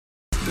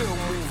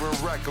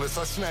moving reckless.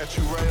 I snatch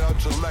you right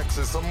out your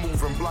Lexus. I'm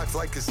moving blocks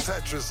like it's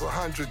Tetris.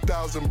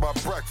 100,000 by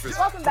breakfast.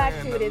 Welcome back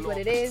to It Is What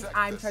It Is.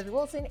 I'm Treasure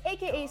Wilson,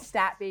 aka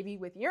Stat Baby,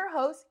 with your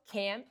hosts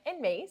Cam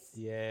and Mace.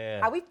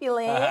 Yeah. How we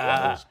feeling?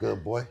 That's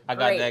good, boy. I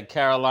got that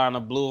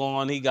Carolina blue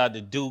on. He got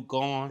the Duke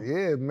on.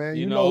 Yeah, man.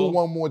 You know who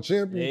won more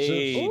championships?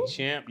 Hey,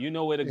 champ. You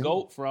know where the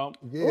GOAT from.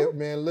 Yeah,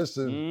 man.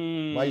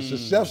 Listen, Mike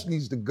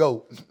Krzyzewski's the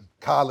GOAT.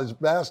 College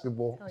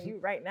basketball. Telling you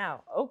right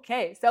now.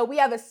 Okay, so we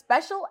have a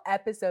special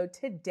episode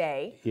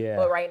today. Yeah.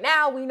 But right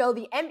now, we know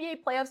the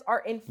NBA playoffs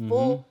are in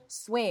full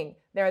swing.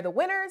 There are the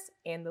winners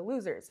and the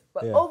losers.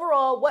 But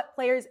overall, what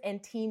players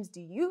and teams do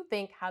you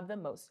think have the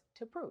most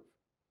to prove?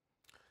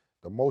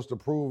 The most to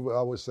prove,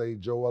 I would say,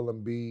 Joel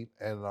Embiid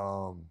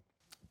and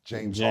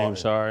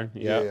James Harden.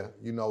 Yeah,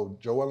 you know,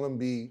 Joel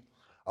Embiid.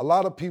 A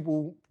lot of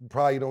people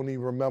probably don't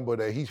even remember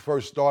that he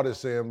first started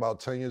saying about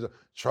 10 years ago,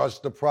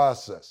 trust the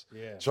process.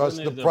 Yeah.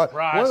 Trust the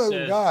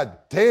process. God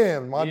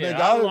damn, my nigga.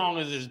 How long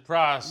is this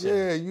process?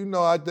 Yeah, you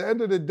know, at the end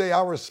of the day,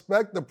 I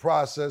respect the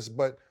process,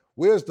 but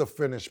where's the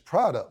finished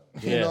product?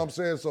 You know what I'm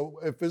saying? So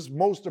if it's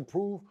most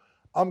approved,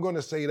 I'm going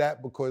to say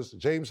that because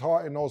James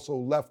Harden also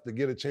left to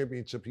get a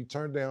championship. He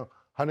turned down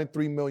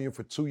 $103 million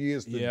for 2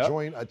 years to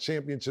join a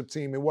championship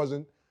team. It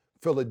wasn't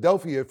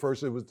Philadelphia at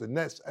first. It was the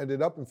Nets.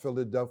 Ended up in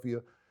Philadelphia.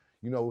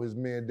 You know, his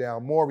man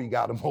Down Morey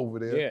got him over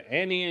there. Yeah,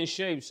 and he in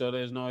shape, so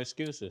there's no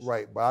excuses.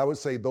 Right, but I would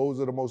say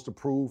those are the most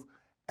approved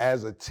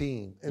as a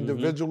team.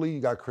 Individually, you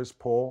got Chris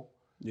Paul.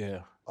 Yeah,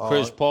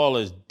 Chris Paul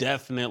is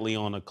definitely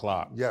on the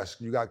clock. Yes,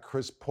 you got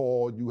Chris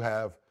Paul. You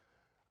have,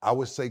 I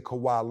would say,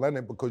 Kawhi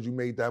Leonard because you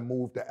made that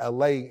move to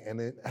L.A. and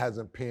it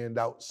hasn't panned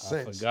out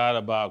since. I forgot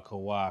about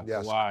Kawhi.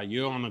 Yes. Kawhi,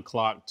 you're on the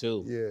clock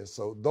too. Yeah,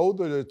 so those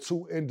are the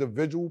two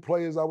individual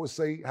players I would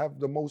say have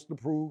the most to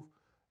prove.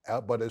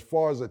 But as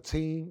far as a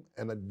team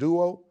and a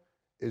duo,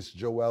 it's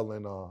Joel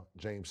and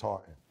James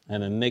Harden.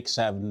 And the Knicks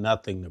have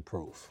nothing to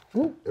prove.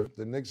 If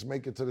the Knicks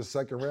make it to the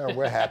second round,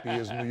 we're happy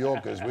as New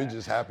Yorkers. We're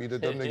just happy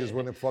that them niggas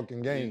win a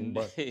fucking game.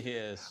 But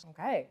yes.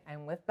 Okay,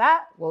 and with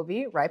that, we'll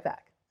be right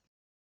back.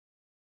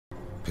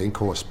 Pink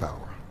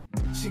horsepower.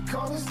 She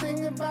called this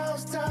thing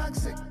about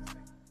toxic.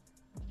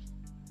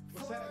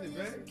 What's happening,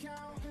 baby?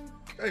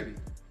 Baby,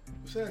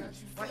 what's happening?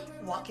 Why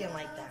you walking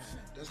like that?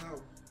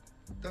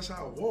 That's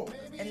how I walk.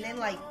 And then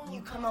like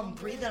you come on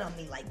breathing on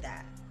me like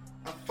that.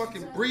 I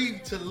fucking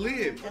breathe to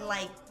live. And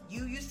like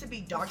you used to be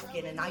dark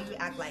skinned and now you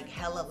act like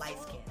hella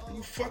light skinned. Are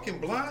you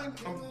fucking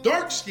blind? I'm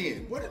dark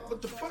skinned.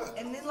 What the fuck?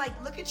 And then like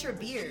look at your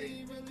beard.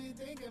 What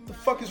the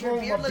fuck is Your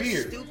wrong with my looks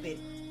beard? stupid.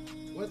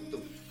 What the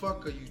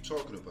fuck are you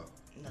talking about?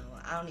 No,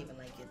 I don't even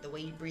like it. The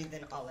way you breathe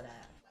in all of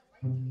that.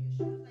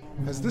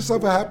 Has this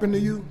ever happened to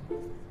you?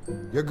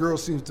 Your girl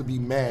seems to be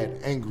mad,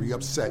 angry,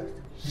 upset.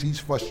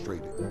 She's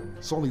frustrated.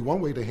 It's only one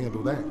way to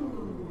handle that.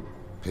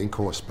 Pink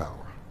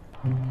horsepower.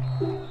 But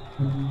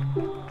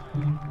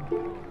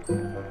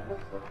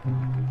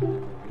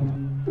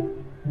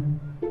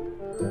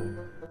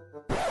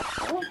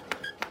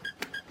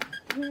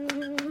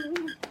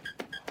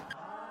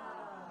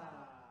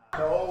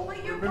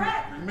your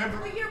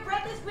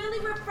breath is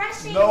really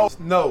refreshing. No.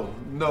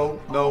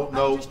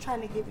 I'm just trying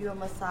to give you a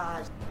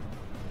massage.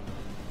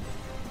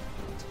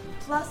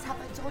 Plus, have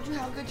I told you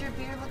how good your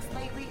beard looks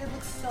lately? It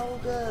looks so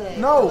good.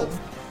 No.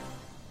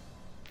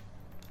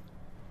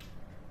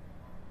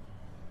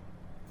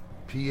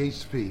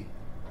 PHP.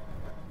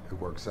 It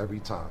works every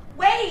time.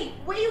 Wait,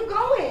 where you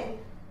going?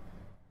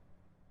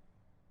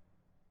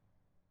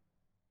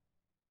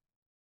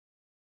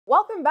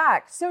 Welcome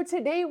back. So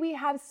today we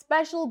have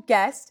special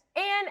guest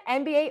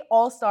and NBA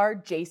All-Star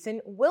Jason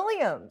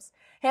Williams.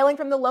 Hailing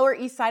from the Lower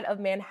East Side of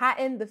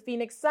Manhattan, the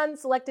Phoenix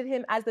Suns selected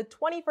him as the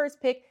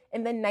 21st pick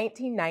in the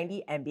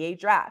 1990 NBA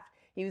Draft.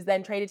 He was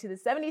then traded to the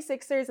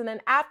 76ers, and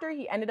then after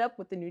he ended up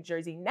with the New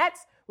Jersey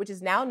Nets, which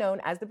is now known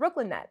as the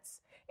Brooklyn Nets.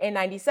 In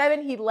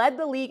 97, he led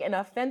the league in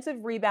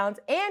offensive rebounds,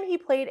 and he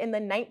played in the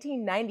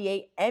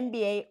 1998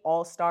 NBA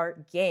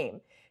All-Star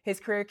Game.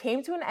 His career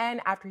came to an end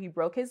after he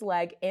broke his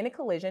leg in a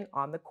collision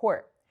on the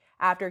court.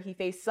 After he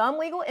faced some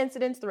legal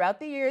incidents throughout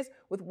the years,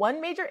 with one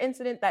major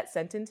incident that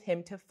sentenced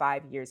him to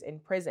 5 years in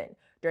prison.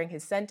 During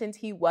his sentence,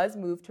 he was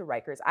moved to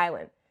Rikers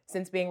Island.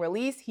 Since being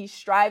released, he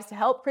strives to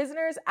help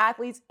prisoners,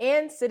 athletes,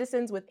 and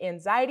citizens with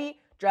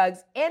anxiety,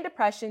 drugs, and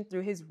depression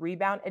through his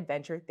Rebound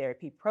Adventure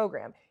Therapy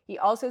program. He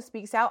also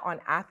speaks out on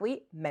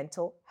athlete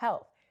mental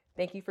health.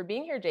 Thank you for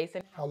being here,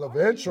 Jason. I love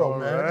the intro,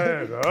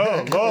 man. Right.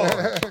 Oh, Lord.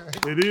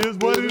 It is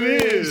what it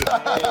is.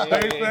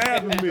 Thanks for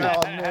having me.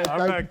 No, man, I'm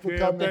thank not you for Cam.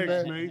 coming, Thanks,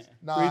 man. mate.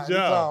 Nah, Great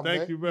job. anytime,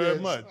 Thank you man. very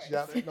much.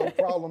 Yeah, no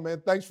problem,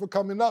 man. Thanks for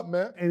coming up,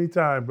 man.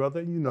 Anytime,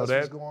 brother. You know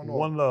That's that. what's going on.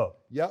 One love.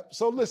 Yep.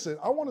 So listen,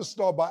 I want to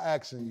start by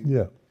asking you.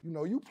 Yeah. You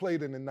know, you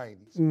played in the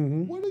 90s.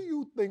 Mm-hmm. What do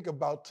you think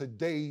about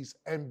today's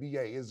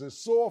NBA? Is it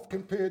soft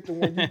compared to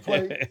when you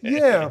played?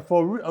 Yeah,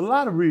 for a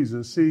lot of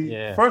reasons. See,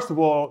 Yeah. first of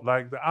all,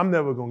 like I'm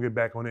never gonna get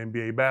back on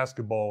NBA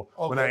basketball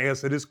when I Okay.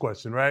 answer this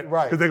question, right?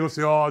 Right. Because they're gonna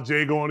say, "Oh,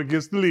 Jay going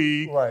against the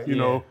league," Right. You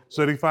Yeah. know.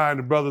 So they find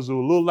the brothers who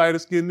are a little lighter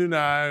skinned than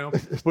I am,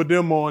 put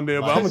them on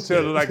there. But I'm gonna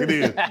tell it like it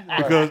is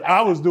because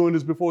I was doing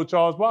this before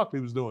Charles Barkley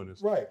was doing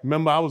this. Right.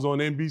 Remember, I was on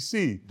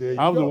NBC. There you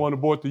I was the go. one who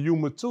brought the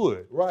humor to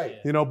it. Right.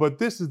 You know, but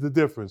this is the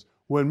difference.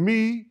 When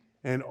me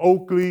and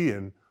Oakley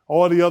and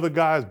all the other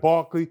guys,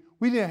 Barkley,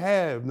 we didn't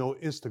have no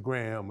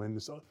Instagram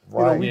and so,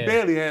 Right. we Yeah.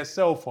 barely had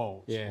cell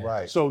phones. Yeah.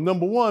 Right. So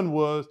number one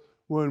was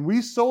when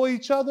we saw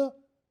each other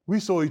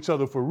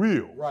for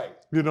real. Right.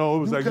 You know, it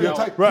was You like, couldn't yeah,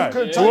 type- you right.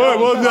 couldn't type What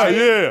on was that? fight.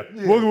 Yeah.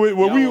 Yeah. When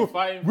Y'all was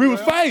fighting we for was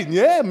real? fighting,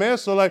 yeah, man.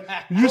 So like,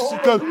 you So,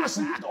 because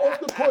listen, off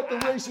the court, the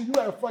racing,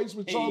 you had fights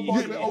with Charles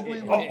Barkley,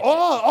 Oakley.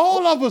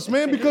 all of us,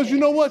 man, because you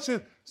know what?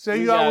 Say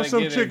We you out gotta with some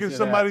get chick and into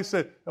somebody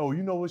said, "Oh,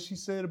 you know what she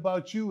said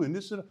about you and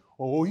this and that."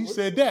 Oh, he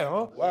said that,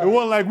 huh? Wow. It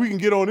wasn't like we can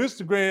get on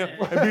Instagram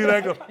and be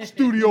like a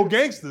studio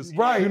gangsters,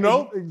 Right, You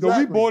know, exactly. So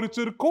we brought it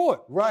to the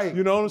court, Right,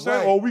 You know what I'm saying?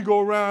 right. Or we go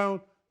around,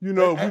 you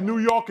know, New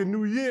York and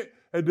New York.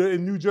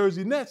 In New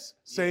Jersey Nets,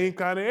 same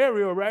kind of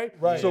area, right?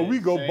 Right. So we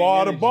go Same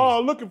bar to energy.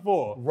 bar looking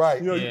for her. Right.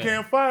 You know, you Yeah.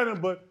 can't find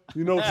them, but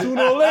you know,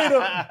 sooner or later,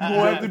 you're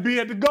gonna have to be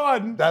at the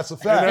Garden. That's a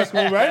And fact. that's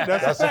when, right?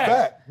 That's That's a a fact.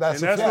 fact.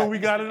 That's and a that's when fact. we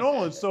got it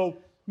on. So,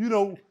 you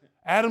know,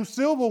 Adam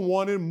Silver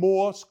wanted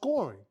more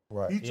scoring.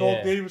 Right. He talked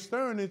Yeah. David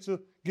Stern into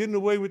getting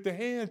away with the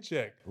hand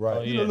check. Right.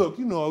 Oh, You know, yeah. look,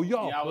 you know,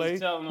 y'all Yeah, I was play.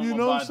 telling him You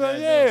know what I'm about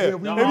saying? that, Yeah. though.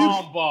 The If you-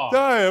 arm bar.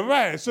 Yeah,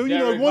 right. So, you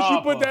know, Derek once you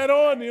Harper. put that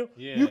on there,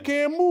 Yeah. you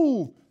can't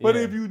move. But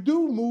Yeah. if you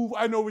do move,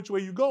 I know which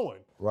way you're going.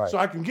 Right. So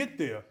I can get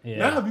there. Yeah.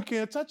 Now, if you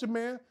can't touch a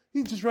man,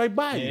 he's just right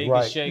by Yeah, you. he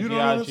Right. can shake You you, know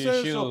what out I'm your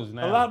saying? shoes So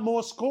now. a lot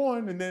more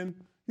scoring, and then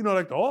you know,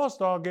 like the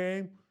All-Star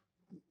game.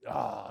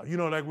 You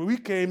know, like when we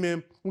came in,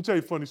 let me tell you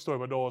a funny story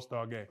about the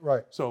All-Star game.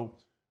 Right. So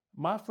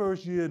my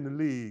first year in the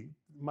league,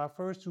 my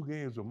first two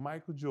games were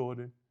Michael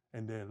Jordan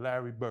and then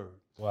Larry Bird.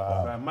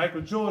 Wow. Right,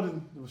 Michael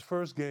Jordan, it was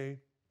first game.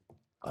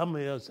 I'm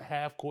there, it's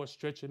half court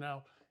stretching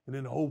out, and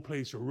then the whole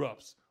place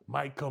erupts.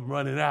 Mike come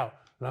running out,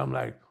 and I'm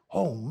like,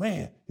 oh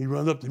man. He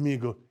runs up to me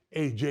and goes,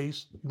 hey,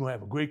 Jace, you're gonna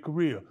have a great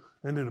career.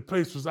 And then the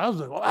place was, I was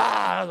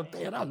like,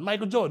 damn, that was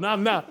Michael Jordan.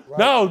 Now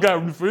I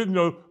got, you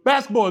know,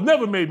 basketball has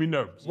never made me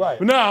nervous. Right.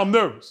 But now I'm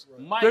nervous.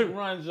 Mike They-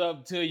 runs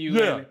up to you,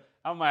 Yeah. and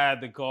I might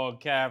have to call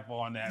Cap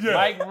on that. Yeah.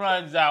 Mike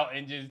runs out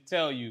and just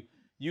tell you,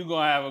 you're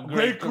going to have a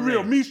Great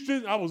career. Me,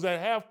 I was at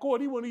half court.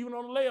 He wasn't even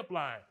on the layup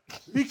line.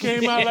 He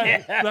came out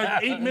like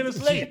 8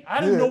 minutes late. I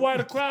didn't know why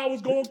the crowd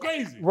was going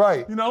crazy.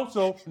 Right. You know,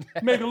 so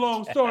make a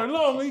long story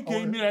long, he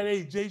came to me like,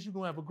 hey, Jace, you're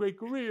going to have a great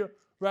career,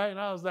 right? And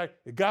I was like,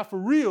 it got for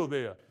real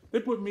there. They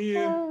put me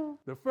in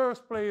the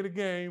first play of the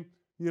game.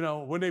 You know,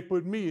 when they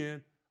put me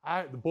in,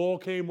 the ball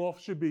came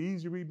off, should be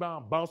easy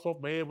rebound, bounced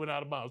off my head, went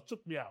out of bounds,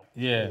 took me out.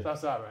 Yeah.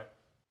 That's all right.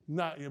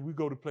 Now, we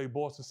go to play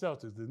Boston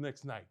Celtics the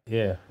next night.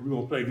 Yeah. We're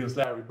going to play against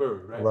Larry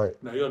Bird, right?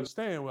 Right. Now, you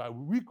understand,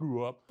 when we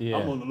grew up, Yeah.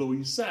 I'm on the Lower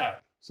East Side.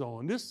 So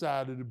on this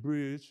side of the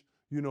bridge,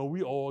 you know,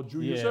 we all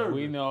Julius Yeah, Erving.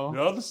 we know.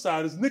 The other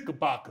side is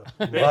Knickerbocker.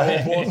 They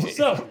Right. all Boston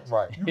Celtics.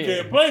 Right. You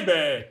can't play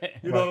bad.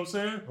 You know what I'm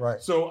saying?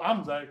 Right. So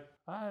I'm like,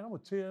 all right, I'm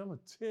gonna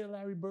tear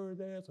Larry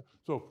Bird's ass.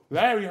 So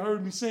Larry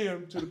heard me say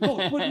him to the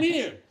coach, put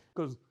me in.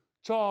 Because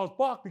Charles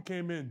Barkley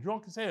came in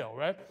drunk as hell,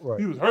 right? Right.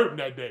 He was hurting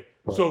that day.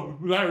 So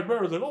Larry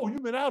Bird was like, oh,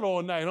 you've been out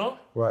all night, huh?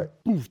 Right.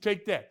 Poof,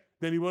 take that.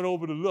 Then he went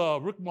over to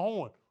Rick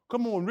Mahorn.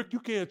 Come on, Rick, you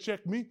can't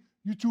check me.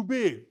 You too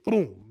big.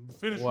 Boom,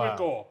 finish Wow.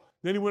 Rick off.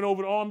 Then he went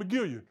over to Armin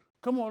Gillian.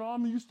 Come on,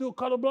 Armin, you still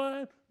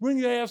colorblind? Bring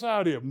your ass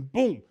out here.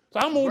 Boom. So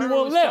I'm the only Bird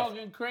one was left.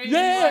 talking crazy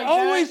Yeah, like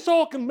always that?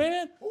 talking,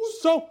 man.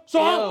 So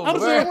Yo, I'm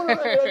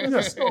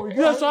saying, Story.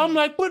 yeah, so I'm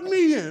like, put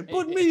me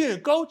in,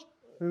 coach.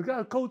 And the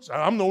guy, coach,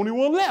 I'm the only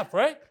one left,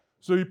 right?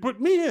 So he put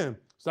me in.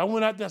 So I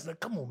went out there, I said,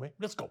 come on, man,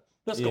 let's go.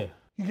 Yeah. Go.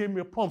 He gave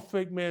me a pump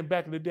fake, man,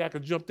 back in the day. I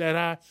could jump that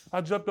high.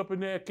 I jumped up in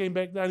there, came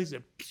back down. He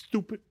said,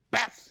 stupid,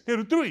 bap, hit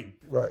a three.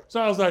 Right. So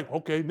I was like,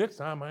 okay, next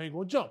time I ain't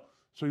gonna jump.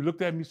 So he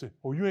looked at me and said,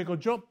 oh, you ain't gonna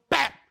jump?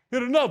 Bap,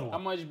 hit another one. How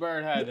much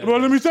Bird had that? Well,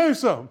 let me tell you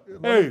something.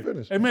 let me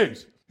finish. Hey,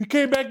 Mace, he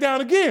came back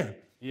down again,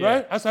 Yeah.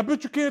 right? I said, I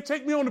bet you can't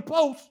take me on the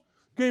post.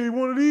 Gave me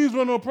one of these,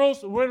 run on the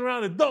post, and went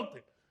around and dunked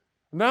it.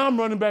 Now I'm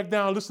running back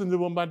down, listening to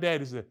what my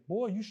daddy said.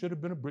 Boy, you should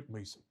have been a brick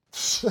mason.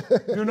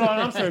 You know what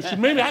I'm saying? Shit,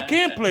 maybe I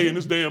can't play in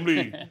this damn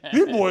league.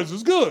 These boys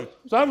is good.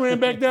 So I ran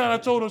back down. I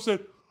told him, I said,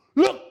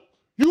 look,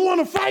 you want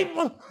to fight?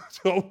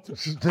 So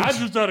I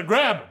just started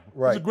grabbing him.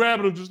 Right. Just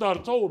grabbing him, just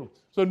started told him.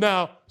 So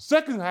now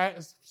second half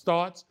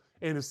starts,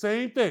 and the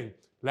same thing.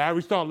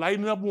 Larry started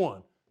lighting up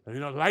one. And,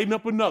 you know, lighting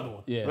up another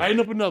one. Yeah. Lighting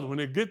up another one.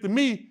 They get to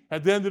me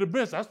at the end of the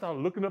bench. I started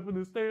looking up in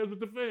the stands with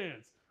the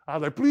fans. I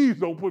was like, please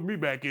don't put me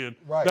back in.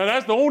 Right. Now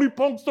that's the only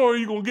punk story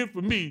you're gonna get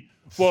from me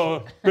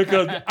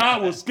because I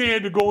was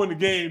scared to go in the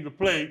game to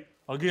play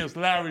against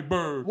Larry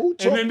Bird. Who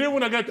And then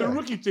when I got to the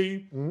rookie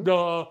team, the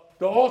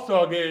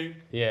All-Star game,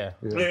 Yeah.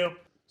 yeah.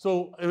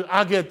 So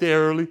I get there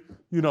early.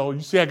 you know,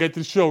 you see I get to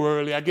the show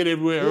early. I get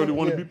everywhere early,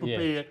 want to be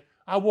prepared.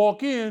 I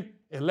walk in,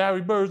 and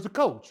Larry Bird's the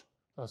coach.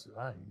 I said,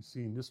 I ain't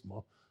seen this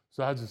month.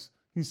 So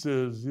he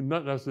says,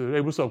 nothing. I said,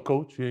 hey, what's up,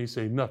 coach? He ain't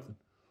say nothing.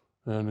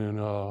 And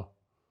then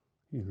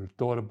he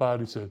thought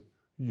about it. He said,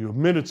 your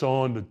minutes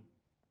are on the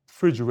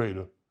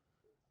refrigerator,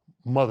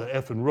 mother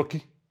effing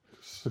rookie.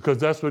 Because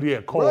that's what he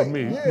had called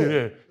me.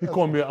 Yeah. He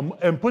called me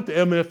and put the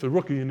MF the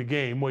rookie in the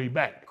game way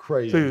back.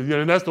 Crazy. So,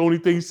 and that's the only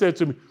thing he said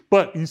to me.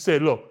 But he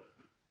said, look,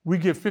 we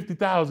get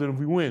 50,000 if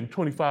we win,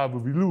 25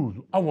 if we lose.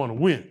 I want to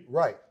win.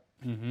 Right.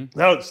 Mm-hmm.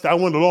 Now, I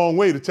went a long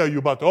way to tell you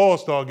about the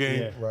All-Star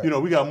game. Yeah, right. You know,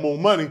 we got more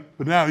money,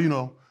 but now, you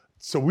know,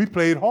 so we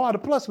played harder.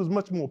 Plus, it was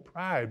much more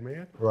pride,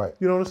 man. Right.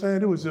 You know what I'm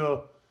saying? It was, you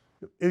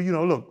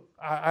know, look,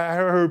 I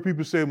heard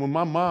people say when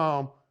my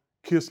mom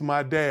kissed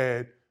my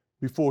dad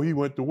before he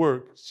went to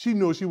work, she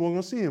knew she wasn't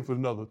going to see him for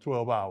another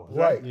 12 hours.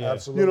 Right, yeah.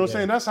 Absolutely. You know what I'm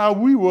saying? That's how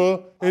we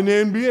were in the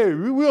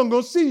NBA. We weren't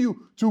going to see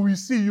you till we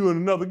see you in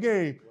another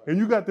game. And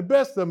you got the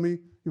best of me.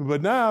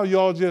 But now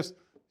y'all just,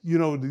 you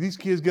know, these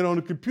kids get on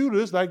the computer,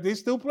 it's like they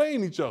still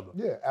playing each other.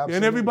 Yeah, absolutely.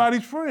 And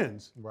everybody's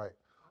friends. Right.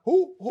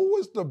 Who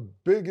is the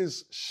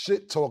biggest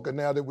shit talker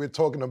now that we're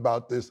talking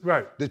about this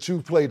that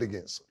you played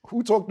against?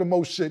 Who talked the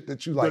most shit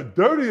that you like?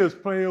 The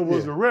dirtiest player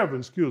was the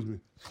Reverend, excuse me.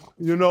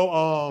 You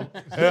know,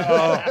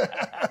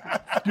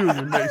 excuse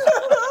me, Mason.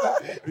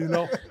 You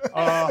know,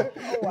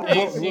 AC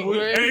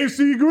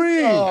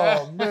Green.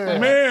 Oh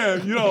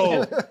man, you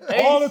know,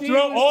 all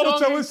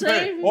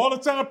the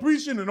time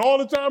preaching and all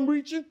the time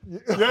reaching.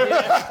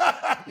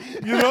 Yeah.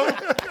 You know,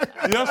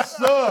 yes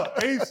sir.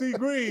 AC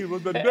Green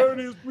was the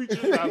dirtiest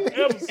preacher I've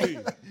ever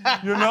seen.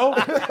 You know,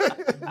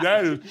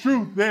 that is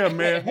truth there,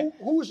 man.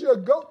 Who's your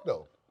GOAT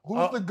though?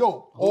 Who's the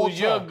GOAT? Who's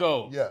your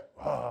GOAT? Yeah.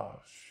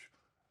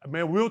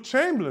 Man, Will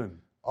Chamberlain.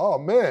 Oh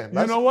man,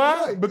 you know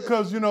why? Right.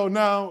 Because you know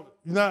now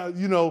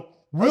you know.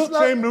 Will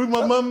Chamberlain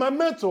was my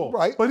mentor,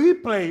 right? But he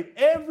played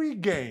every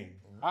game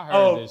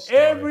of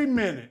every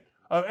minute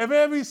of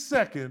every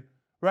second,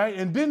 right?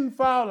 And didn't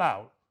foul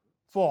out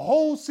for a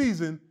whole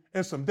season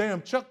in some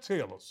damn Chuck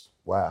Taylors.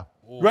 Wow.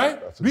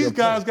 Right? These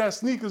guys got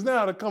sneakers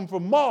now that come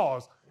from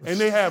Mars, and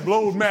they have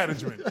load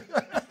management.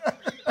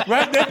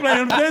 Right? They're 3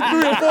 or 4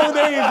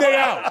 days, day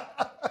out.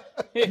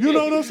 You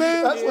know what I'm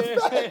saying? That's a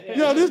fact.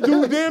 Yo, this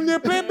dude damn near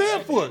playing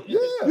barefoot. Yeah.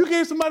 You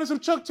gave somebody some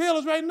Chuck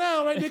Taylors right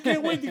now, right? They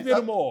can't wait to get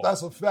them all.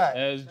 That's a fact.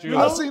 That's true. You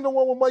know? I seen the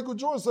one where Michael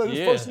Jordan said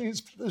first thing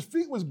his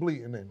feet was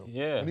bleeding in them.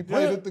 Yeah. And he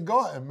played at the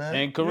Garden, man.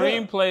 And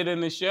Kareem played in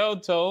the show,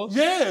 Toes.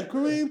 Yeah,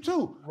 Kareem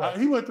too.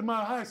 He went to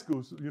my high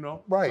school, you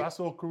know. Right. So I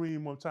saw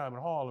Kareem one time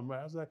in Harlem,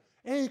 right? I was like,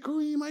 hey,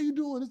 Kareem, how you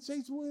doing? It's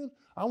Jason Williams.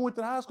 I went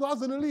to high school. I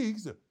was in the league. He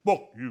said,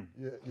 fuck you.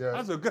 Yeah.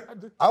 I said,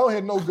 God. I don't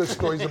hear no good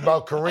stories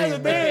about Kareem, I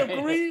said, damn,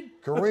 man.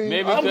 Kareem.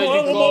 Maybe I'm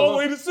all the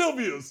way to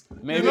Sylvia's.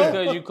 Maybe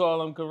because you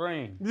call him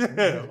Kareem.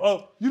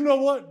 Yeah. You know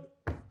what?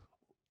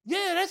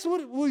 Yeah, that's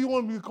what you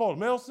want me to call him.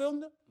 Mel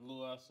Cinder?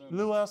 Lou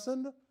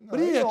Alcindor? But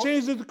he had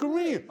changed it to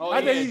Kareem. Oh,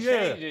 I think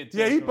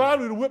he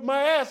probably would whip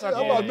my ass. I'm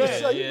about to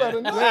say, you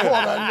better not call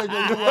that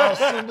nigga Lou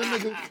Alcindor,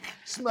 nigga.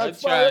 Smack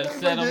fire. Try to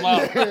set him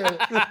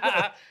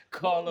up.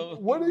 Call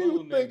him. What do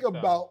you think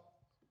about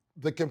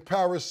the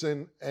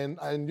comparison?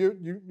 And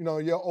you know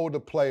you're older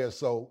player,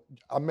 so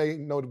I may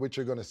know what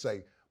you're gonna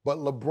say. But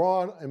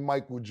LeBron and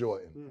Michael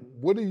Jordan,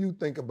 what do you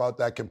think about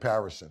that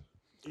comparison?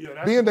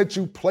 Yeah, being that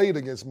you played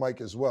against Mike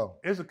as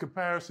well. It's a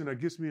comparison that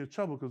gets me in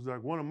trouble because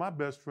like one of my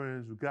best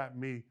friends who got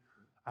me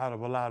out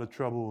of a lot of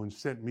trouble and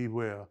sent me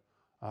where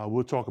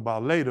we'll talk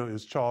about later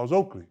is Charles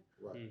Oakley,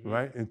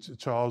 right? And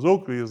Charles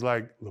Oakley is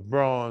like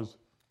LeBron's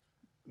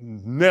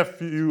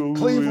nephew,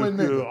 Cleveland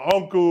nigga.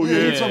 uncle,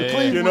 some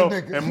Cleveland you know,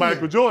 niggas. and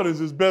Michael Jordan's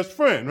his best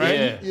friend,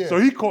 right? Yeah. So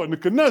he caught in the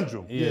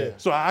conundrum. Yeah.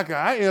 So I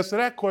answer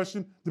that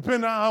question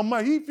depending on how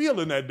much he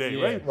feeling that day,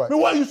 right? Right. Man,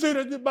 why you say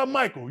that about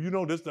Michael? You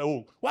know, that's the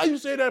old. Why you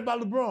say that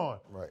about LeBron?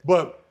 Right.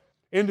 But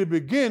in the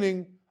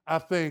beginning, I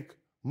think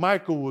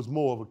Michael was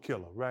more of a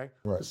killer, right?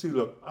 Right. See,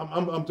 look,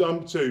 I'm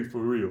telling you for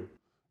real.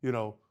 You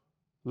know,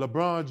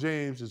 LeBron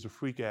James is a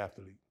freak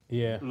athlete.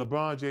 Yeah.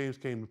 LeBron James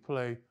came to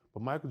play,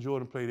 but Michael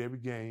Jordan played every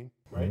game,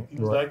 right? He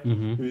was like,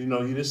 you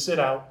know, he just sit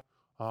out.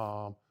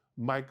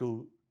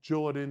 Michael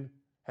Jordan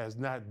has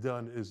not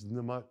done as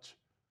much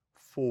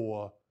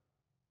for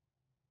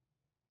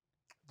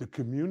the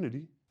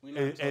community.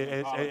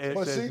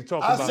 But see,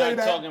 talk I about. say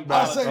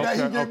that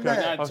he get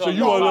mad. So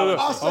you are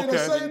I say the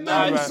same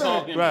thing you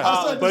said. Right.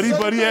 I said the same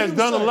But he has thing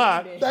done you a said.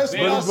 lot. That's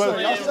what I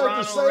said. I said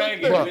the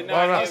same thing.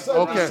 All right. I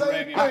said the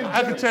same thing.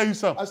 I can tell you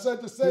something. I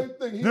said the same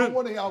thing. He don't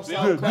want to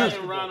outside.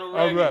 Ronald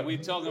Reagan. All right. We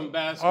talking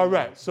basketball. All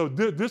right. So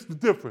this is the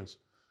difference.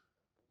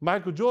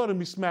 Michael Jordan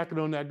be smacking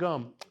on that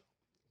gum,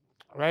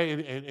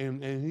 right?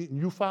 And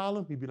you foul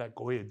him, he'd be like,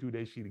 go ahead, do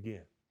that shit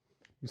again.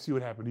 You see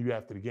what happened to you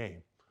after the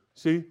game.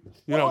 See?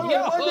 You know.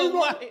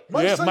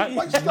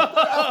 Mike's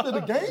after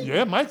the game?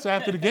 Yeah, Mike's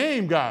after the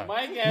game guy.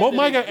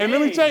 And let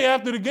me game. tell you,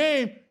 after the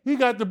game, he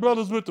got the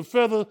brothers with the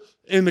feather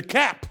in the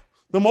cap.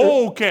 Them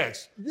old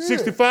cats.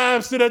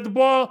 65 sit at the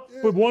bar,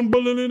 put one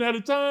bullet in at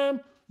a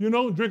time.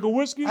 drink a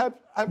whiskey. Have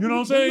You know what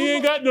I'm saying? He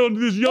ain't got no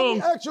this young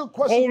Let me ask you a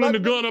question. holding the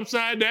gun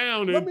upside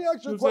down. Let me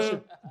ask you a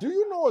question. Do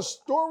you know a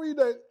story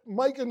that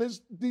Mike and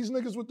these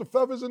niggas with the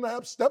feathers in the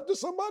hat stepped to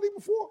somebody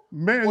before?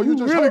 Man, Or you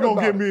just really heard gonna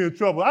about get it? me in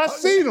trouble. I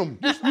seen him.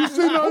 You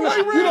see, you don't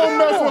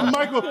mess with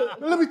Michael.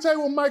 Let me tell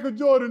you what Michael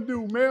Jordan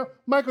do, man.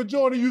 Michael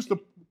Jordan used to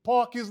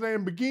park his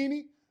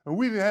Lamborghini, and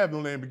we didn't have no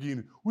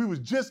Lamborghini. We was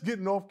just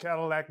getting off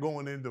Cadillac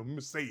going into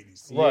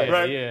Mercedes.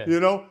 Right.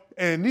 Yeah.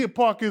 And he'd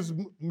park his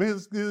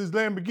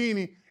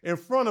Lamborghini in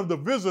front of the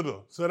visitor.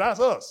 So that's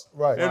us.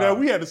 Right. And then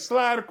we had to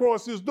slide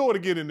across his door to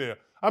get in there.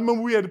 I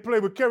remember we had to play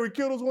with Kerry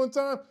Kittles one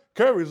time.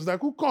 Kerry was like,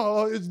 who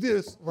called? It's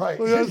this. Right.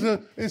 So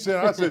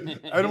I said,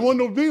 I don't want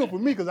no deal for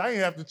me because I ain't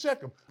have to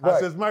check him. I Right.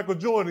 said, it's Michael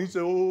Jordan. He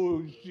said,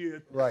 oh,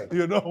 shit. Right. But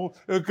hey,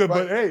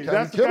 Kerry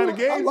that's the kind of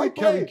Kittles? I game like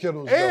he Kerry played.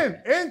 Kittles,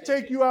 And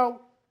take you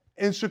out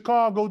in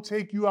Chicago,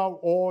 take you out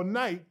all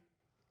night,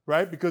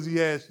 right? Because he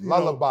has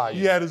Lullaby.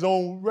 He had his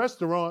own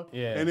restaurant,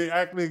 Yeah. and they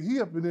act like he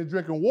up in there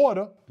drinking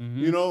water,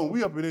 and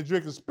we up in there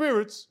drinking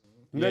spirits.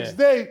 Next Yeah.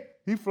 day,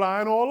 he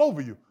flying all over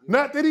you.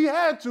 Not that he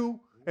had to,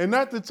 and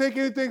not to take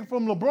anything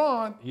from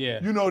LeBron.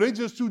 Yeah. They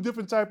just two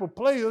different type of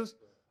players.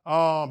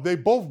 They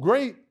both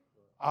great.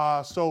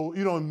 So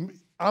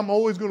I'm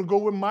always gonna go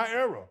with my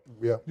era.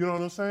 Yeah. You know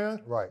what I'm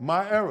saying? Right.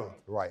 My era.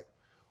 Right.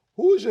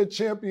 Who is your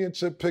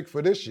championship pick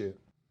for this year?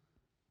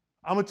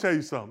 I'm gonna tell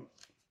you something.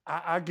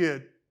 I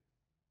get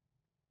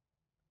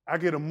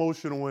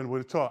emotional when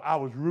we talk. I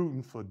was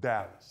rooting for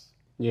Dallas,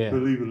 Yeah.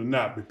 believe it or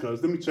not,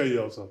 because let me tell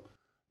y'all something.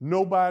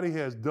 Nobody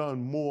has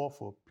done more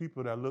for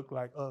people that look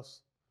like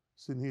us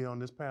sitting here on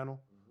this panel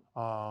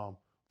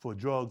for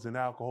drugs and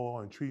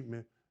alcohol and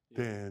treatment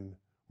than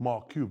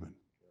Mark Cuban.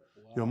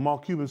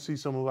 Mark Cuban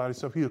sees somebody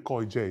stuff. He'll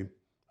call you Jay.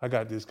 I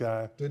got this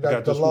guy. Did I that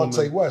got this Delonte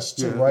woman. West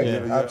too, right?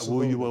 Yeah.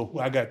 Absolutely. Well,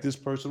 I got this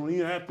person. Well,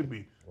 you have to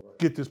be.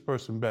 Get this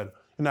person better.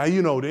 Now, the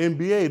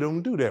NBA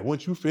don't do that.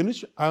 Once you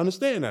finish, I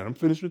understand that. I'm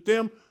finished with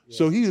them. Yeah.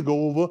 So he'll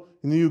go over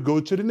and then you go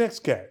to the next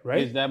cat,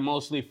 right? Is that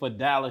mostly for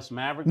Dallas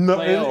Mavericks? No,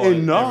 player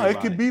no, it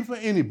could be for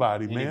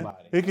anybody, man.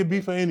 It could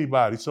be for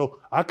anybody. So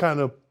I kind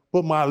of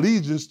put my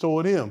allegiance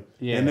toward him.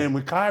 Yeah. And then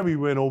when Kyrie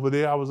went over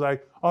there, I was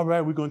like, all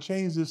right, we're going to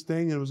change this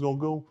thing and it was going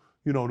to go,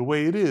 the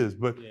way it is.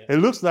 But it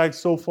looks like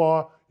so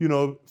far,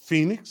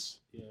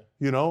 Phoenix,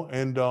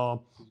 and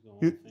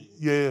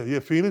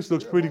Phoenix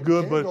looks pretty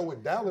good, but go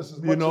with Dallas as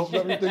much as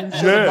everything you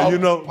said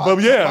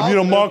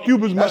about Mark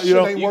Cuban's, that shit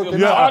ain't working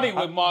you out. party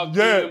with Mark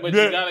Cuban, but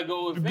you gotta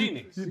go with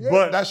Phoenix.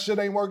 But that shit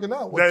ain't working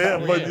out.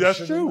 But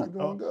that's true.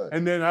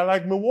 And then I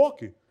like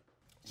Milwaukee.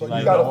 So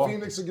you got a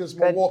Phoenix against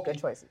Milwaukee. Good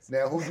choices.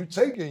 Now, who you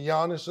taking,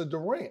 Giannis or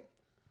Durant?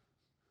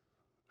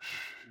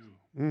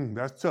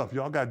 That's tough.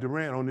 Y'all got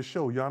Durant on the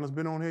show. Giannis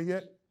been on here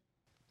yet?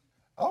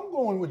 I'm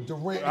going with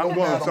Durant. I'm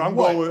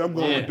going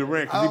with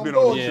Durant because he's been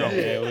on the show.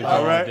 Yeah,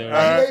 all right. He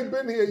ain't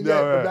been here yet,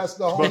 but that's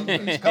the whole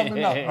he's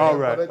coming up. All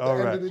right. But at the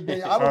end of the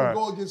day, I don't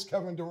go against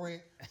Kevin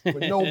Durant for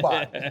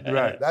nobody.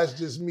 Right. That's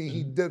just me.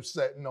 He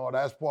Dipset and all.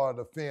 That's part of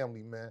the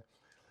family, man.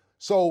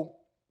 So,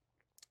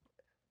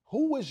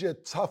 who was your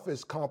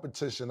toughest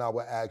competition, I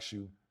would ask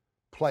you,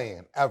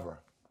 playing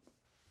ever?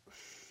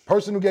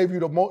 Person who gave you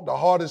the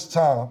hardest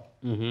time.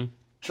 Mm-hmm.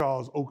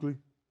 Charles Oakley.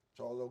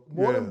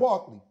 More than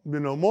Barkley.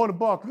 More than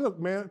Barkley. Look,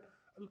 man,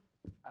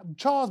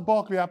 Charles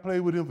Barkley, I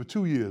played with him for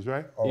 2 years,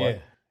 right? All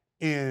right.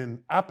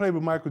 And I played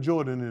with Michael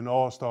Jordan in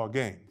All-Star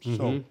games. Mm-hmm.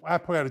 So I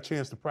had a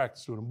chance to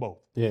practice with them both.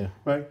 Yeah.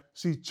 Right?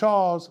 See,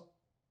 Charles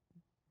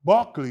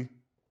Barkley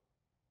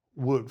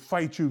would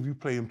fight you if you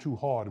play him too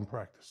hard in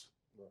practice.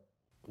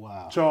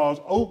 Wow.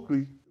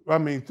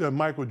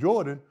 Michael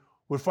Jordan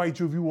would fight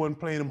you if you wasn't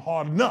playing him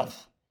hard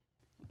enough.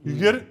 You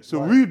get it? So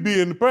we'd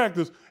be in the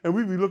practice and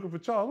we'd be looking for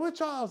Charles. Where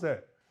Charles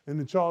at? And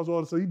then Charles all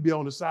of a sudden he'd be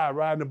on the side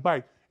riding a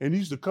bike, and he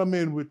used to come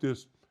in with the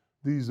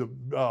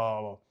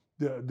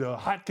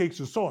hotcakes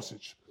and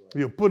sausage.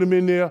 He'll put them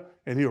in there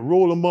and he'll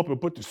roll them up and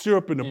put the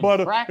syrup in the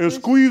butter and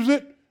squeeze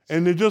it,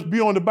 and then just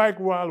be on the bike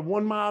while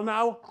 1 mile an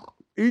hour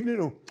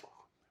eating it.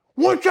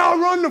 Once y'all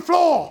run the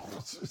floor,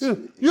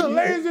 you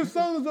lazy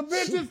sons of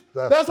bitches.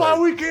 That's why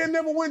we can't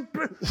never win.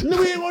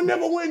 We ain't gonna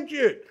never win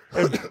shit.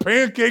 And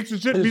pancakes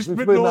and shit be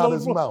spitting all over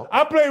the floor.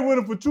 I played with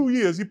him for 2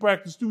 years. He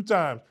practiced 2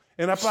 times.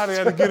 And I probably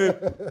had to get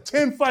in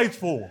 10 fights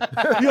for him.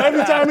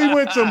 Every time he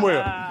went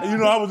somewhere.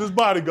 And, I was his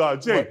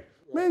bodyguard. Jay,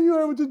 man, you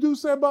heard what the dude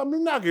said about me?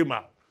 Knock him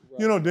out.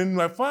 Then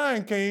my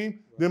fine came,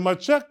 then my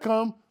check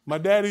come. My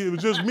daddy, it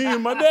was just me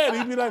and my daddy.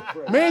 He'd be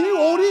like, man, you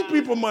owe these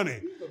people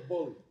money.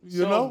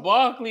 So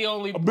Barkley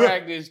only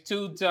practiced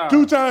 2 times.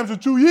 2 times in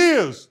 2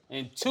 years.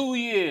 In 2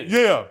 years.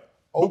 Yeah.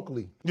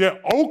 Oakley. Yeah,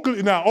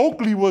 Oakley. Now,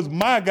 Oakley was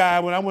my guy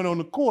when I went on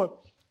the court.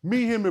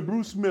 Me, him, and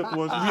Bruce Smith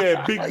we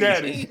had Big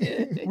Daddies.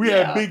 We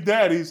had Big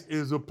Daddies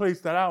is a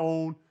place that I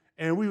owned,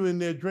 and we were in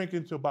there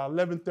drinking till about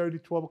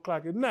 11:30, 12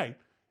 o'clock at night.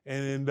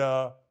 And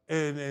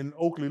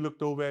Oakley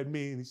looked over at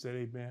me and he said,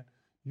 hey, man,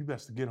 you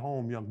best to get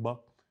home, young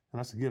buck.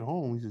 And I said, get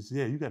home? He said,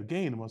 yeah, you got to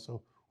game him. I said,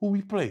 who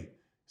we play? He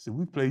said,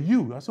 we play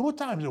you. I said, what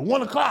time is it?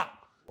 1 o'clock.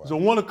 Wow. It's a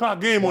 1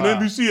 o'clock game on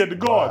NBC at the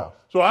Garden.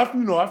 So I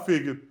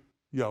figured,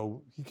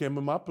 yo, he came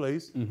to my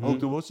place,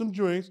 hooked him with some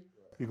drinks.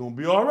 He's going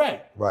to be all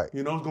right. Right.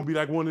 You know, it's going to be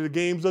like one of the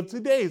games of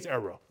today's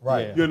era.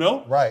 Right. Yeah. You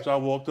know? Right. So I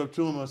walked up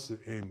to him. I said,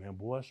 hey, man,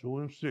 boy, I showed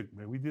him sick,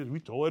 man. We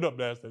tore it up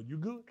last night. You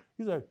good?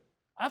 He's like,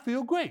 I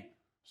feel great.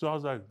 So I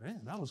was like,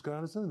 man, that was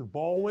kind of something. The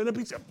ball went up.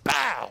 He said,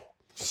 pow!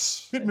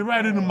 Hit me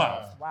right in the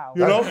mouth. Wow.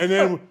 You know? And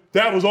then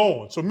that was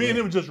on. So me and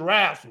him just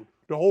wrestled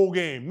the whole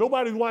game.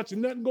 Nobody's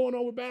watching nothing going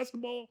on with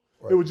basketball.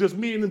 Right. It was just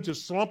me and him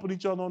just slumping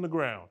each other on the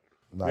ground.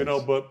 Nice. You know,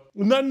 but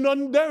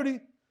nothing dirty.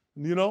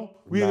 You know,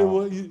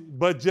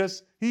 but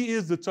just he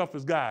is the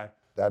toughest guy.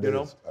 That you is.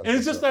 know, and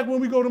it's just like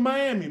when we go to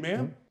Miami,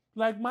 man.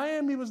 Like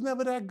Miami was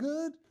never that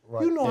good.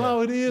 Right. You know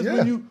how it is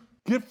when you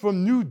get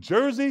from New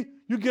Jersey,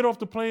 you get off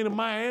the plane in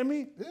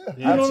Miami. Yeah.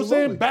 You know what I'm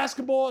saying?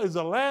 Basketball is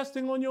the last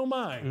thing on your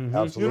mind.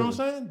 Absolutely. You know what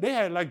I'm saying? They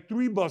had like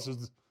 3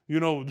 buses.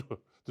 You know,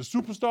 the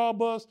superstar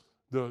bus,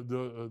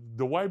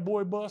 the white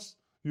boy bus.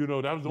 You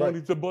know, that was the only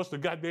bus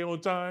that got there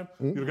on time.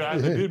 The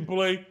guys that didn't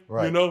play.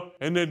 Right. You know,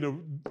 and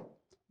then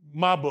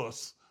my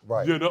bus.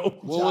 Right. You know,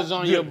 What was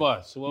on your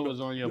bus? What was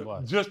on your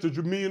bus? Just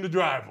me and the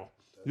driver.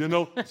 You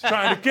know,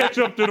 trying to catch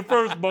up to the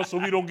first bus so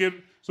we don't get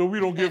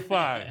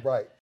fined.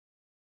 Right.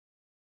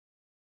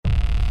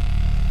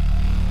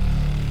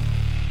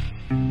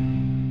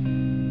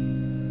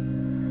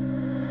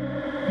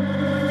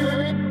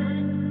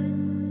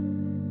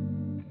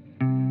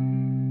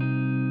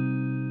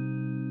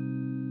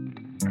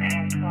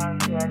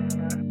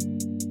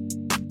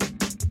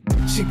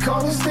 She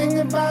called this thing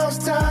about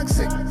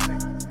toxic.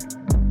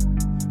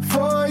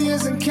 4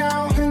 years and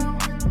counting.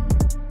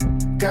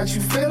 Got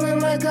you feeling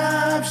like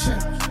an option.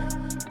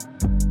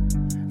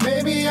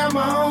 Maybe I'm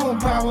my own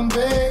problem,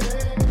 babe.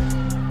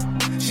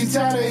 She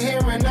tired of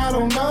hearing I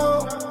don't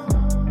know.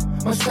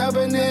 My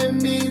stubborn in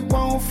me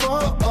won't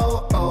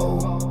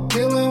fall.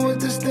 Dealing with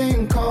this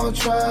thing called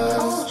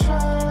trust.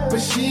 But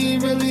she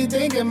really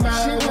thinking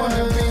about it. She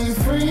wanna be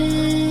free.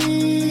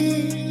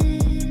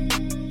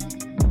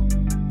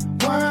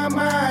 Why am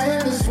I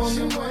in this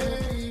woman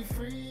way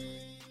free?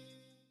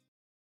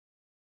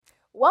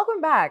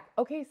 Welcome back.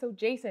 Okay, so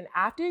Jason,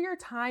 after your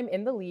time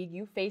in the league,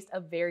 you faced a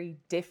very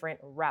different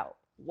route.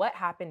 What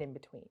happened in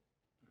between?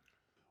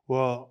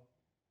 Well,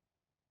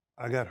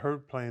 I got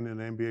hurt playing in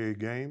an NBA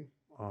game.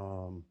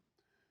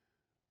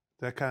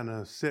 That kind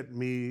of set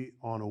me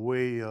on a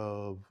way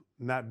of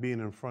not being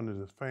in front of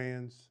the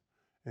fans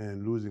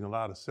and losing a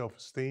lot of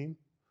self-esteem.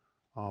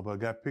 But I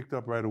got picked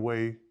up right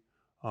away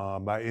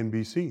by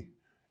NBC.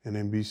 And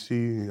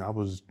NBC, I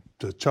was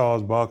to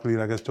Charles Barkley,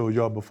 like I told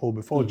y'all before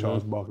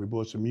Charles Barkley,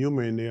 brought some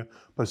humor in there,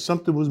 but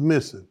something was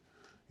missing.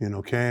 You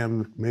know,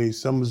 Cam made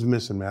something was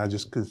missing, man. I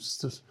just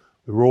the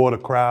roar of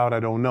the crowd, I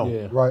don't know.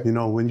 Yeah. Right. You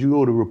know, when you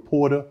go to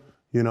reporter,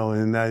 you know,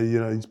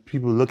 and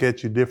people look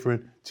at you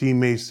different.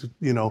 Teammates,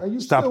 you know, And you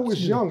stop. still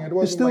was young. It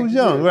wasn't you still like was you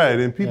young, did. right?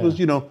 And people,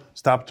 you know,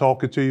 stop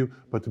talking to you.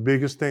 But the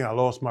biggest thing, I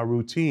lost my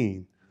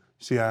routine.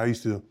 See, I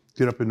used to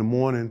get up in the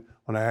morning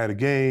when I had a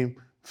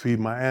game, feed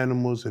my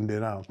animals, and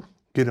then I'll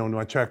get on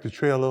my tractor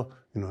trailer,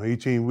 you know,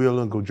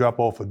 18-wheeler, and go drop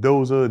off a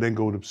dozer, then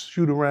go to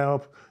shoot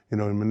around, you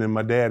know, and then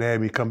my dad had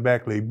me come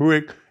back, lay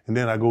brick, and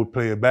then I go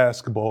play a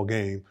basketball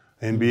game,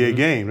 NBA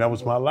game. That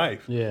was my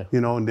life. Yeah.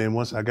 You know, and then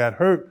once I got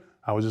hurt,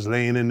 I was just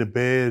laying in the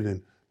bed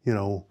and, you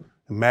know,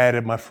 mad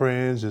at my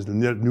friends as the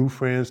new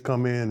friends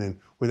come in, and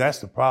well, that's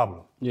the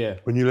problem. Yeah.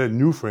 When you let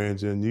new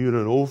friends in, you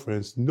let old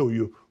friends know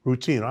your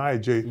routine. All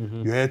right, Jay,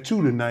 you had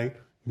 2 tonight.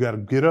 You got to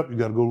get up. You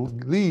got to go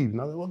leave.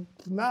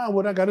 Now,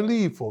 what I got to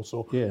leave for?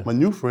 So my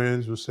new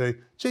friends would say,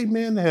 Jay,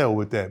 man, the hell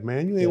with that,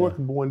 man. You ain't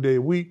working but 1 day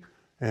a week.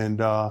 And,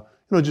 you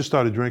know, just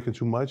started drinking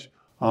too much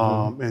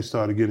and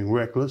started getting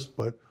reckless.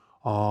 But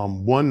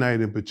one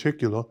night in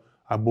particular,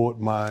 I bought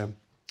I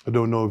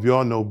don't know if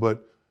y'all know,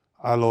 but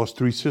I lost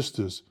 3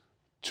 sisters.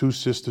 2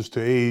 sisters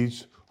to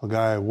AIDS. A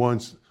guy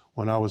once,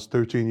 when I was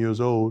 13 years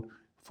old,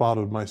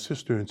 followed my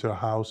sister into the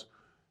house,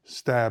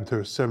 stabbed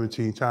her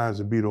 17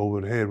 times and beat her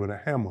over the head with a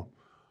hammer.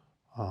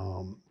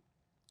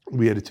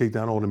 We had to take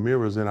down all the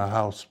mirrors in our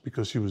house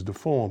because she was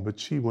deformed, but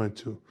she went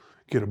to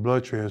get a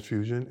blood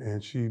transfusion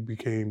and she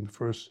became the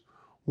first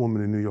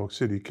woman in New York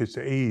City to catch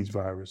the AIDS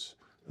virus.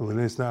 And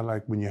it's not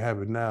like when you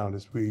have it now,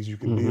 there's ways you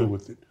can deal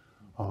with it.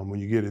 When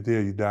you get it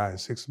there, you die in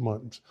 6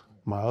 months.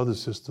 My other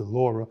sister,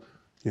 Laura,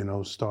 you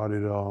know,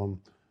 started,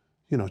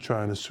 you know,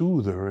 trying to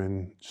soothe her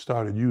and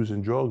started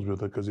using drugs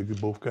with her because they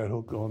both got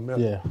hooked on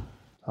meth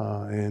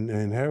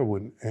and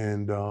heroin.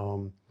 And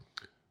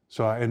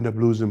so I ended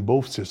up losing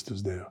both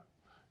sisters there.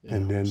 Yeah.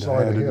 And then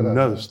I had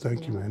another,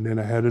 thank you, man. And then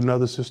I had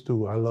another sister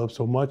who I love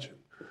so much.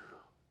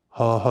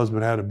 Her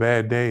husband had a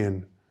bad day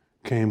and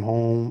came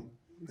home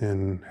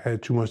and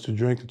had too much to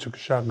drink and took a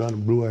shotgun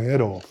and blew her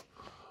head off.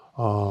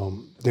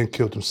 Then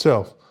killed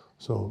himself.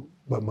 So,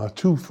 but my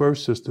 2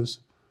 first sisters,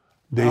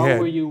 How old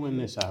were you when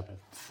this happened?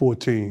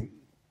 14.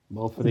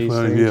 Both of these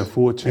things? Yeah,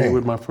 14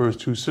 with my first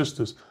 2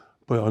 sisters.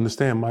 But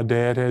understand, my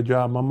dad had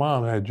jobs, my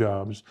mom had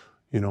jobs.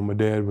 You know, my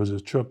dad was a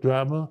truck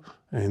driver,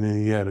 and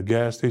then he had a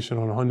gas station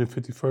on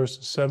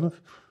 151st and 7th,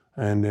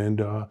 and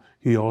then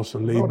he also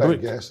laid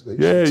bricks. Gas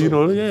station Yeah, too. you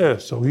know, yeah.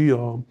 So he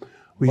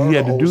he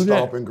had to do that.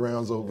 Stomping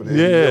grounds over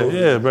there.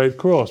 Yeah, right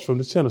across from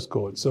the tennis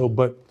court. So,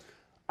 but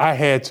I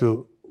had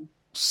to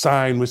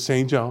sign with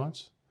St.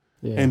 John's.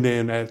 Yeah. And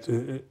then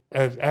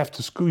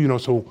after school,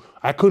 so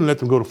I couldn't let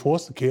them go to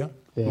foster care.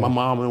 Yeah. My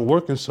mom wasn't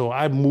working, so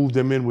I moved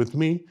them in with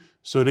me.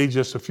 So they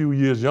just a few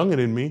years younger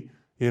than me.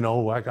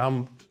 Like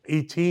I'm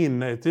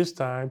 18 at this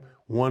time.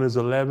 One is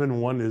 11,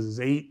 one is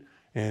 8.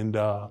 And,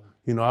 I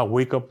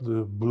wake up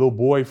the little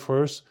boy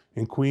first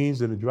in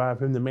Queens and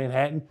drive him to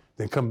Manhattan,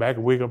 then come back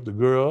and wake up the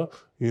girl,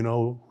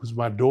 who's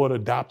my daughter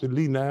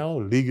adoptedly now,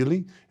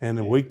 legally, and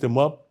then wake them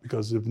up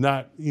because if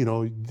not,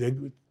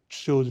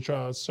 Children's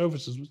Child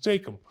Services would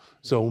take them.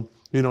 So,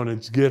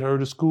 then get her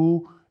to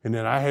school, and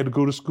then I had to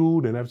go to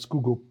school, then after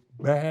school go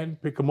Manhattan,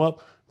 pick them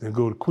up, then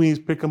go to Queens,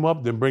 pick them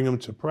up, then bring them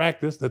to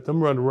practice, let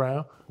them run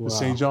around. Wow.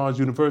 St. John's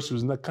University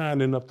was not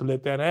kind enough to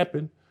let that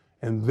happen.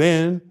 And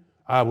then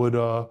I would,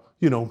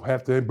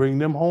 have to bring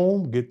them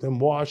home, get them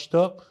washed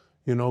up,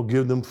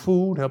 give them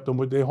food, help them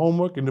with their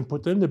homework, and then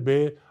put them to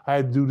bed. I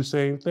had to do the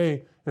same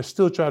thing and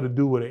still try to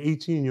do what an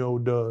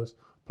 18-year-old does,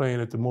 playing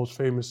at the most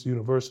famous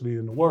university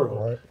in the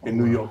world in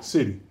New York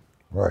City.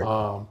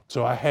 Right.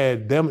 So I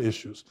had them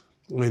issues.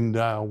 And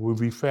when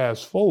we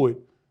fast forward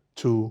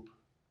to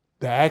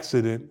the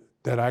accident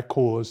that I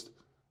caused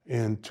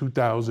in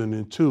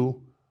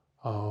 2002.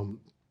 Well,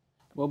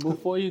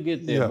 before you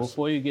get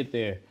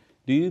there,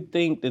 do you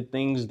think the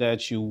things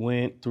that you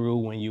went through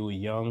when you were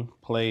young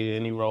played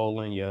any role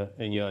in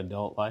your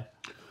adult life?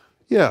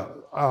 Yeah,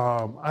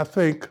 I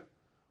think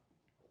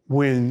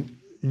when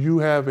you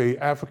have a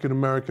African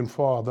American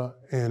father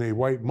and a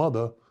white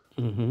mother,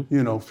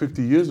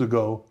 50 years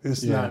ago,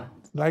 it's not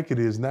like it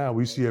is now.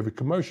 We see every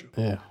commercial.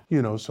 Yeah.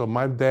 So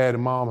my dad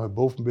and mom have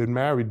both been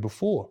married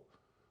before.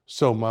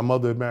 So my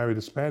mother married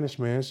a Spanish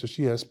man, so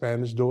she had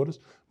Spanish daughters.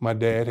 My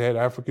dad had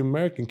African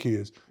American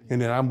kids.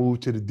 And then I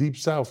moved to the deep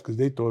South because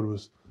they thought it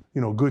was,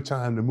 a good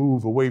time to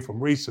move away from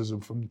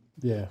racism from,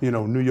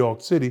 New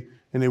York City.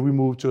 And then we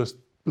moved to a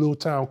little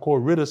town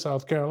called Ritter,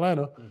 South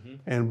Carolina.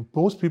 And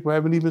most people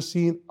haven't even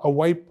seen a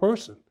white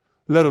person,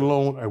 let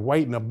alone a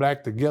white and a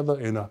black together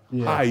in a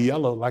high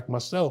yellow like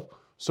myself.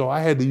 So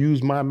I had to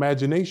use my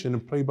imagination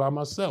and play by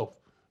myself.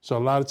 So a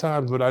lot of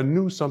times, but I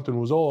knew something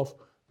was off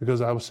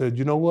because I said,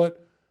 you know what?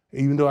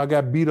 Even though I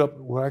got beat up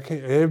when I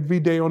came every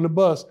day on the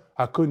bus,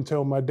 I couldn't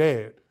tell my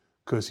dad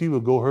because he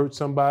would go hurt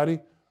somebody.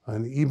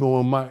 And even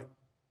when my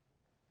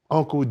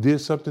uncle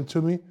did something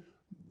to me,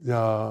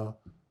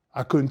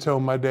 I couldn't tell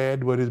my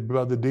dad what his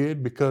brother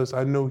did because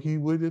I know he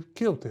would have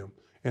killed him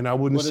and I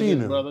wouldn't have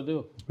seen him. What did his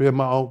brother do? Yeah,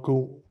 my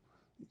uncle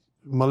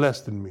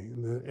molested me,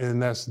 and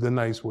that's the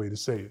nice way to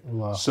say it.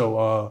 Wow.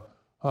 So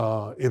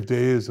if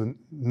there is a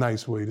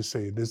nice way to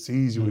say it, that's the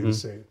easy way to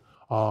say it.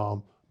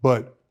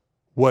 But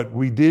what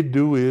we did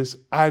do is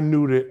I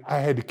knew that I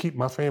had to keep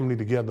my family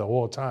together at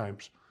all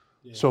times.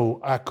 Yeah. So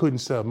I couldn't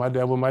sell. My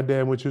dad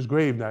went to his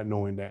grave not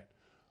knowing that.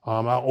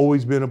 I've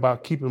always been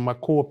about keeping my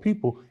core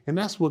people, and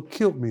that's what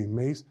killed me,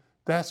 Mace.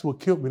 That's what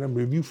killed me. I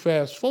mean, if you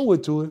fast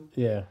forward to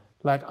it,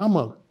 like I'm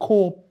a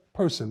core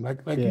person.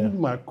 Like you,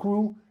 my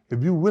crew,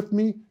 if you with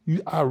me,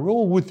 I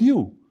roll with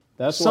you.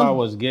 That's why I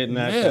was getting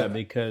at that,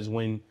 because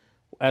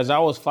as I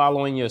was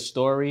following your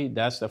story,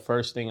 that's the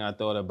first thing I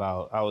thought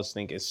about. I was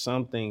thinking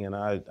something, and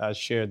I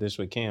shared this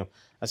with Cam.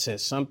 I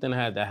said something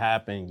had to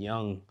happen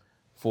young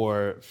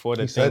for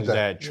the things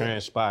that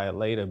transpired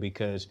later,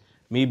 because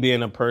me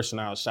being a person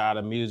outside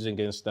of music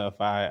and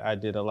stuff, I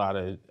did a lot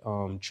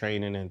of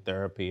training and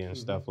therapy and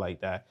stuff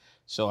like that.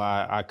 So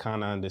I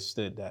kind of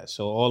understood that.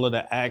 So all of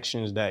the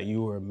actions that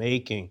you were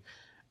making,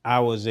 I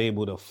was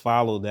able to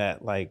follow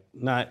that, like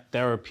not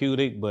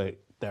therapeutic, but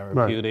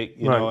therapeutic,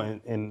 you know,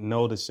 and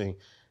noticing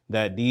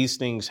that these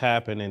things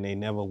happen and they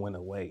never went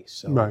away.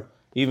 So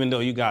even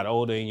though you got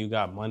older and you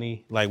got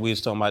money, like we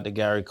was talking about the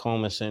Gary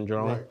Coleman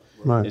syndrome,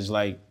 it's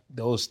like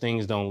those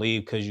things don't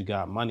leave because you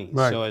got money.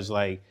 So it's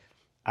like,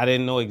 I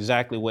didn't know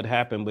exactly what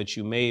happened, but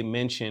you made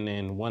mention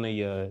in one of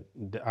your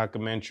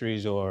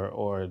documentaries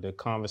or the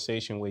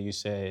conversation where you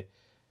said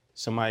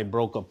somebody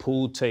broke a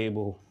pool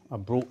table, a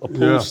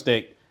pool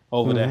stick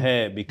over the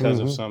head because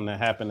of something that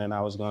happened, and I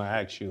was going to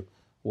ask you,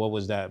 what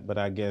was that? But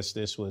I guess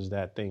this was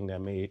that thing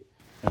that made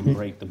him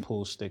break the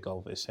pool stick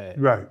over his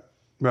head. Right.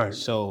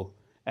 So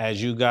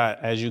as you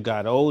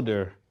got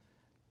older,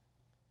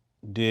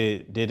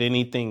 did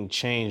anything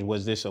change?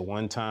 Was this a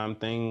one-time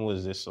thing?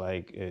 Was this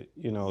like,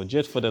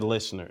 just for the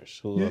listeners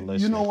who are listening?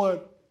 You know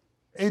what?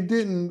 It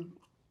didn't.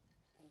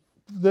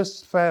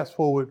 Let's fast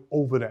forward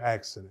over the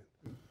accident.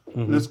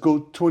 Let's go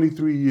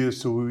 23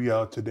 years to where we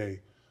are today.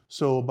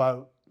 So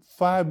about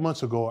 5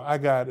 months ago, I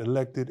got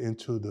elected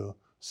into the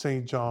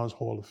St. John's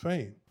Hall of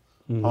Fame.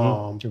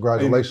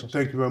 Congratulations.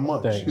 Thank you very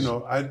much. Thanks.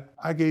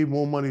 I gave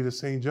more money to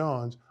St.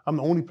 John's. I'm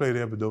the only player to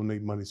ever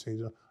donate money to St.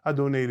 John's. I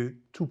donated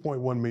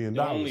 $2.1 million.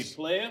 The only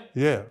player?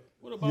 Yeah.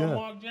 What about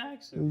Mark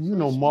Jackson? You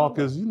know, Mark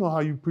is, you know how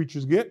you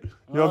preachers get.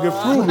 Y'all get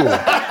frugal.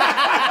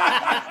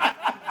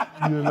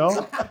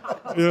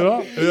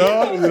 on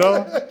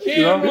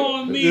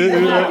me,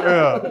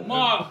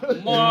 Mark.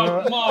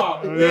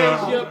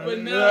 There's your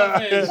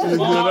benevolence,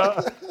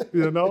 Mark.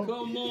 Come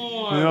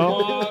on,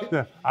 Mark.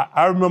 Yeah.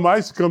 I remember I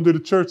used to come to the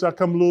church. I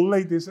come a little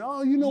late. They said,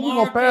 "Oh, we're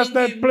gonna pass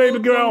that plate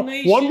around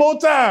one more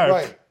time."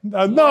 Right.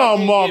 No,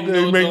 Mark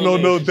didn't make no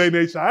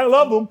donation. I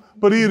love him,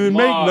 but he didn't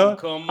make none.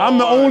 I'm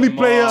the only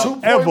player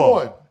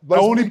ever. The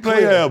only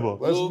player ever.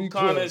 Luke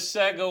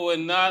Conasega would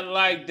not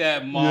like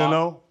that,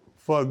 Mark.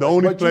 For the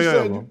only player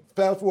ever.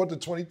 Fast forward to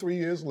 23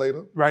 years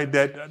later. Right,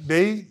 that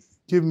they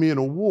give me an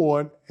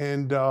award,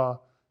 and the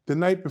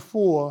night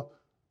before,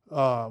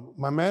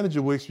 my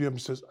manager wakes me up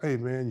and says, "Hey,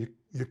 man,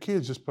 your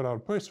kids just put out a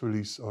press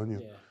release on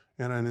you."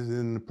 Yeah.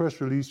 And the press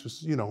release was,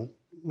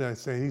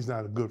 saying he's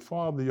not a good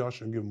father, y'all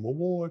shouldn't give him an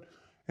award.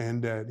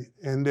 And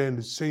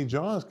then St.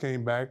 John's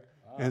came back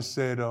and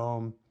said,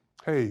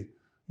 "Hey,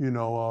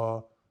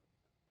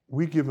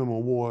 we give him an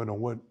award on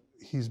what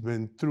he's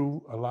been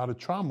through, a lot of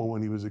trauma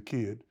when he was a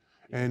kid,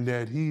 and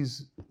that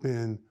he's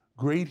been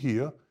great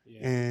here,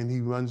 and he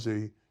runs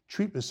a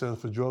treatment center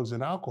for drugs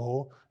and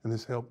alcohol, and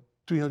has helped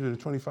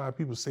 325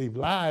 people save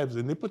lives,"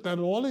 and they put that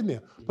all in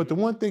there. But the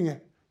one thing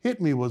that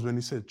hit me was when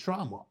he said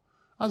trauma.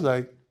 I was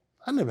like,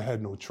 I never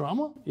had no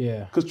trauma.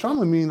 Yeah. Because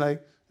trauma means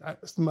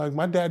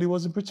my daddy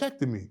wasn't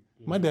protecting me.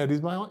 My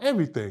daddy's my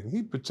everything.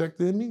 He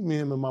protected me,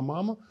 him and my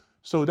mama.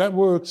 So that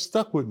word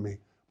stuck with me.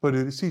 But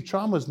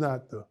trauma is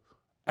not the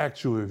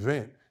actual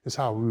event. It's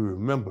how we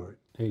remember it.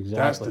 Exactly.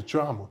 That's the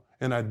trauma.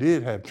 And I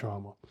did have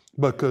trauma.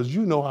 Because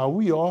you know how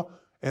we are.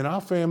 In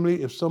our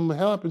family, if something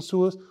happens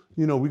to us,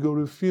 we go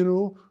to the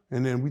funeral,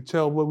 and then we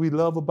tell what we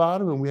love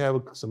about it, and we have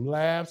some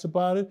laughs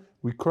about it.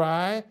 We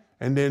cry,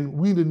 and then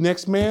we the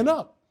next man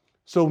up.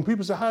 So when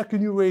people say, how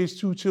can you raise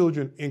 2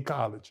 children in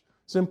college?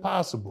 It's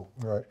impossible.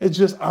 Right. It's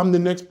just I'm the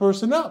next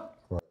person up.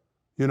 Right.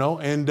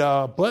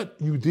 But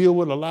you deal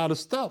with a lot of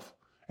stuff,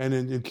 and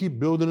then you keep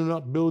building it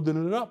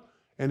up.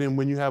 And then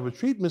when you have a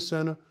treatment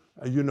center,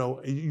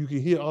 you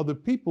can hear other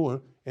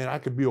people, and I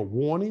could be a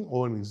warning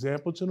or an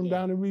example to them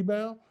down in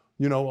rebound.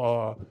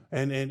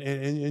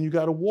 And you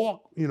got to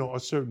walk, a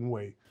certain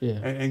way. Yeah.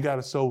 And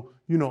got to,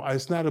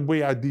 it's not a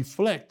way I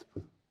deflect,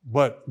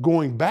 but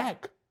going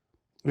back,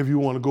 if you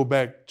want to go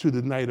back to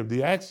the night of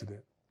the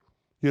accident,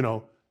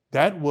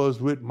 that was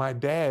with my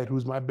dad,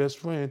 who's my best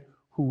friend,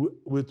 who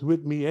was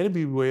with me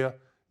everywhere,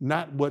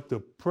 not what the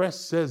press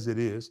says it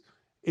is.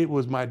 It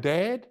was my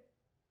dad,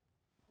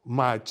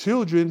 my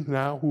children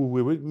now, who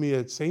were with me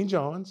at St.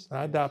 John's,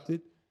 I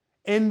adopted,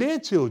 and their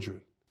children.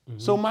 Mm-hmm.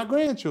 So my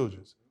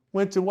grandchildren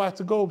went to watch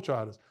the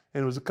Globetrotters.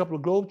 And there was a couple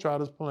of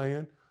Globetrotters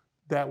playing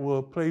that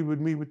will play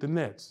with me with the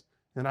Nets.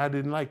 And I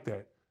didn't like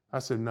that. I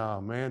said, nah,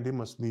 man, they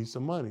must need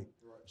some money.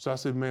 So I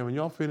said, man, when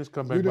y'all finish,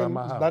 come back by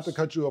my house. Not to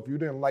cut you off, you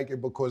didn't like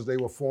it because they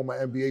were former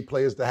NBA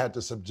players that had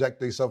to subject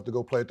themselves to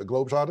go play at the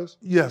Globetrotters?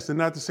 Yes, and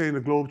not to say the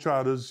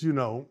Globetrotters,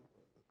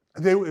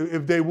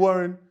 if they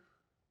weren't,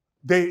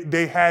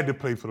 they had to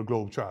play for the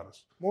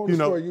Globetrotters. More of the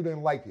story, you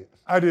didn't like it.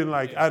 I didn't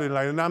like it,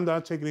 and I'm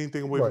not taking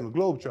anything away from the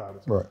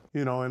Globetrotters. Right.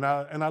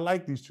 And I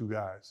like these 2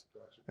 guys.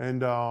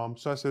 And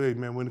so I said, hey,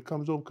 man, when it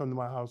comes over, come to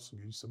my house, I'll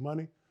give you some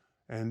money.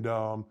 And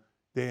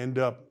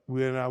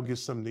we went out, get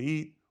something to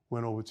eat,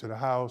 went over to the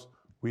house.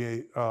 We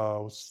ate,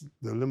 the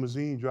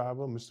limousine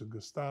driver, Mr.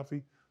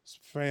 Gustafi,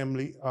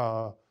 family,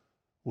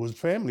 was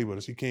family with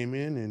us. He came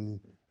in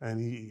and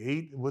he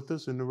ate with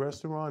us in the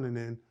restaurant, and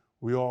then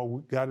we all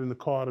got in the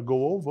car to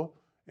go over.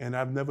 And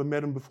I've never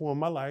met him before in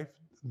my life,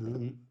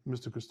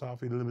 Mr.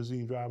 Gustafi, the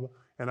limousine driver.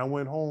 And I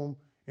went home,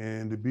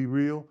 and to be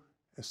real,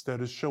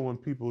 instead of showing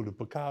people the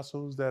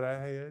Picassos that I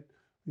had,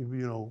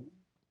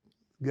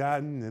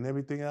 gotten and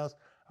everything else,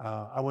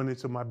 I went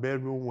into my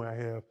bedroom where I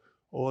have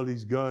all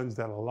these guns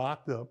that are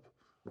locked up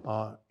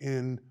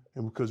and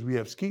because we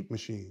have skeet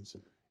machines.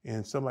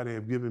 And somebody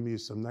had given me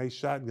some nice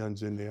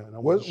shotguns in there. And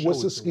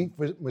what's a skeet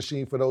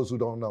machine for those who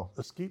don't know?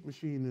 A skeet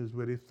machine is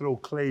where they throw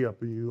clay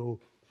up and you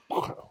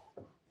go,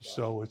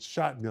 so it's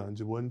shotguns,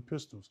 it wasn't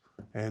pistols.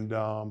 And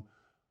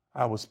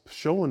I was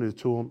showing it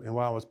to him, and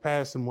while I was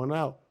passing one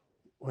out,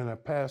 when I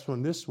passed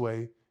one this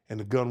way, and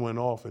the gun went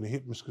off and it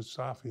hit Mr.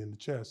 Safi in the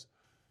chest.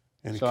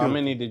 And so how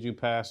many did you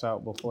pass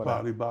out before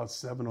Probably that? About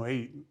 7 or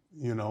 8,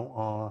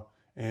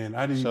 and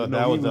I didn't so even know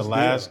that he was the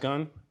last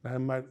there.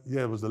 Gun?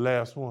 It was the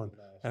last one.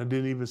 And I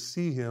didn't even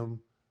see him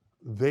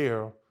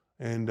there.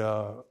 And,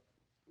 I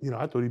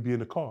thought he'd be in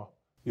the car.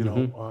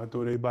 I thought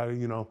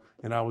everybody,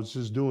 and I was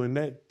just doing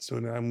that. So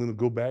now I'm going to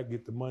go back,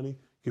 get the money,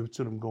 give it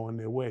to them going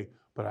their way.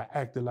 But I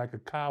acted like a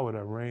coward.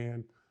 I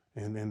ran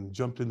and then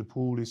jumped in the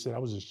pool. They said I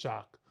was in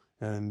shock.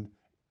 And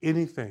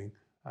anything,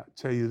 I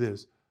tell you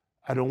this,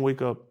 I don't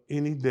wake up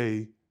any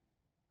day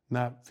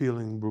not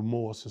feeling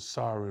remorse or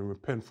sorry and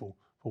repentful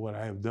for what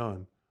I have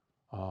done.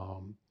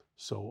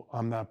 So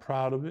I'm not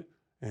proud of it.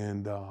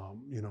 And,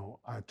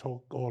 I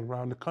talk all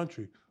around the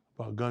country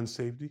about gun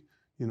safety.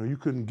 You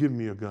couldn't give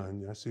me a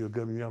gun. I see a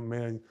young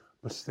man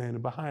was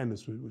standing behind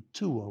us with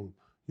 2 of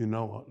them,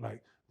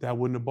 like that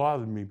wouldn't have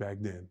bothered me back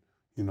then.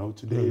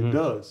 Today it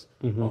does.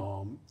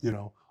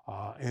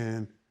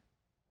 And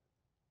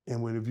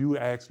And if you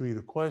ask me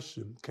the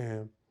question,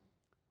 Cam,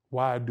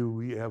 why do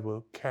we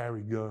ever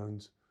carry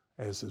guns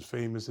as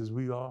famous as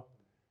we are?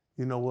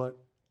 You know what?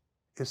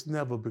 It's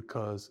never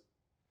because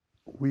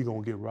we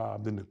gonna get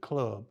robbed in the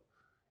club.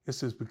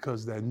 It's just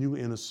because that new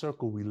inner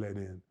circle we let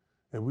in.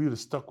 And we would have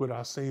stuck with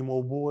our same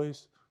old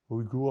boys who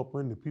we grew up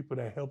in, the people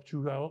that helped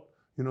you out.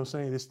 You know what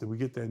I'm saying? It's that we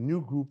get that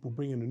new group, we'll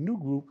bring in a new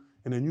group,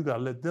 and then you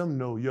gotta let them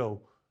know,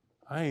 yo,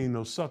 I ain't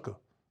no sucker,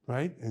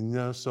 right?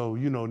 And so,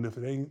 you know, if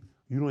it ain't,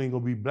 you ain't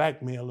gonna be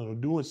blackmailing or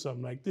doing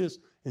something like this,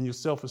 and your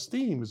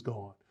self-esteem is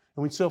gone.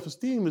 And when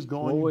self-esteem is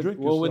gone, you drink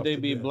yourself What would they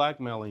to be death.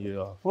 blackmailing you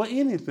off? Well,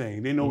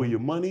 anything. They know where your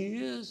money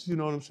is, you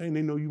know what I'm saying?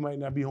 They know you might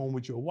not be home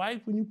with your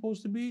wife when you're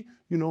supposed to be,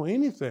 you know,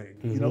 anything,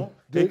 you know?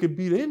 They could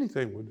beat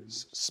anything with it.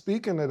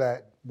 Speaking of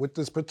that, with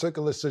this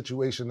particular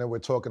situation that we're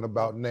talking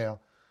about now,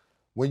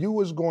 when you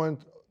was going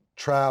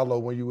trial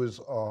or when you was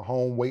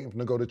home waiting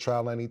to go to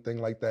trial or anything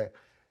like that,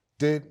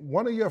 did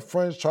one of your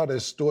friends try to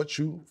extort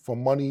you for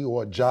money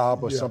or a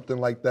job or something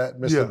like that,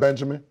 Mr.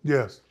 Benjamin?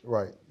 Yes.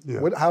 Right. Yeah.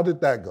 How did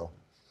that go?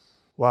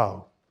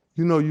 Wow.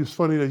 You know, it's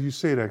funny that you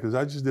say that because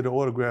I just did an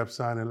autograph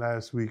signing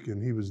last week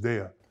and he was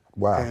there.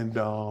 Wow.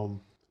 And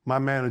my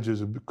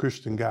manager's a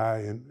Christian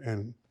guy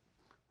and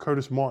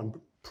Curtis Martin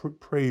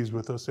prays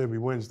with us every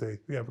Wednesday.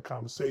 We have a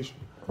conversation.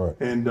 Right.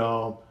 And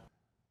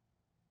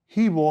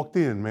he walked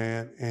in,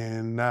 man,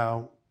 and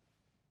now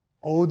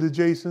older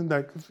Jason,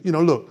 like, you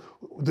know, look,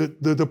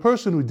 the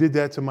person who did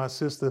that to my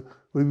sister,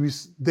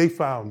 they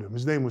found him.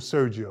 His name was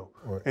Sergio.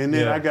 Right. And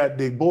then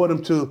they brought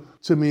him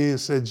to me and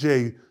said,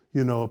 Jay,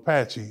 you know,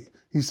 Apache.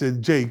 He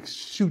said, Jay,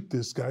 shoot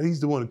this guy.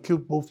 He's the one who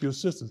killed both your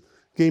sisters.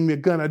 Gave me a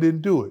gun, I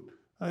didn't do it.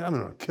 I'm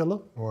not a killer.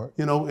 Right.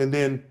 You know, and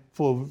then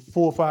for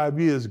 4 or 5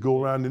 years,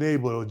 go around the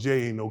neighborhood, oh,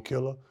 Jay ain't no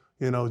killer.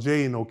 You know,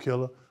 Jay ain't no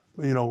killer.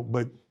 You know,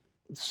 but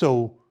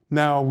so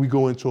now we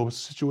go into a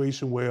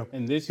situation where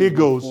this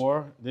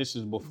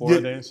is before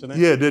the incident?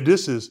 Yeah,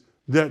 this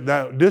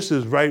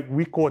is right.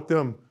 We caught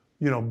them,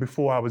 you know,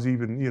 before I was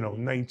even, you know,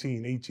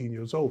 19, 18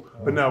 years old.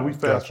 But now we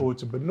fast forward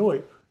to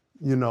Benoit,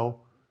 you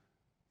know.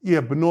 Yeah,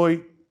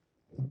 Benoit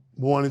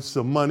wanted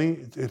some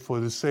money for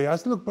to say, I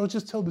said, look, bro,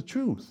 just tell the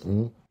truth.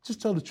 Mm-hmm.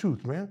 Just tell the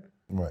truth, man.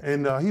 Right.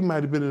 And he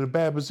might have been in a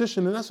bad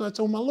position, and that's what I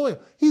told my lawyer.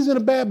 He's in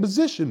a bad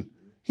position.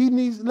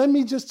 Let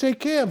me just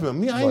take care of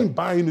him. I ain't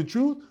buying the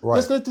truth. Right.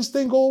 Let's let this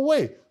thing go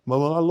away. My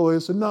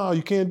lawyer said, no,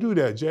 you can't do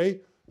that,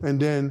 Jay.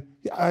 And then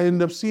I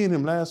ended up seeing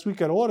him last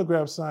week at an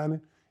autograph signing,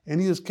 and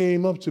he just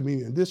came up to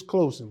me and this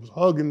close and was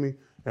hugging me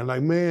and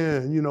like,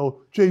 man, you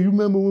know, Jay, you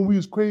remember when we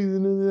was crazy?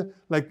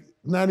 Like,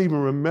 not even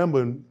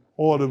remembering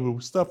all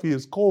the stuff he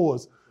has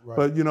caused. Right.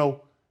 But, you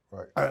know,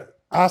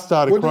 I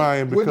started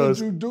crying because...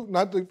 What did you do,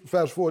 not to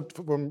fast forward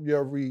from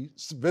your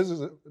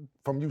visit,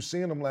 from you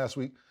seeing him last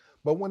week,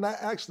 but when that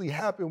actually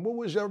happened, what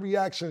was your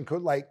reaction?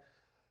 Cause like,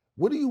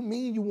 what do you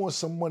mean you want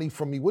some money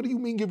from me? What do you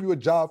mean give you a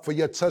job for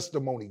your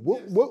testimony?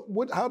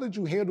 How did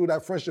you handle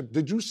that friendship?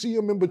 Did you see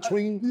him in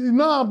between?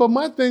 Nah, but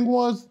my thing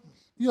was,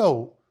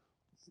 yo,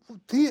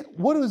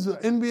 what is the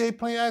NBA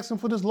player asking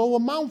for this low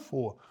amount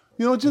for?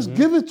 You know, just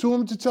give it to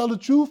him to tell the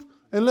truth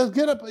and let's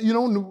get up, you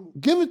know,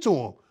 give it to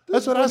him.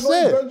 That's what I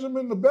said.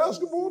 Benjamin, the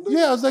basketball thing?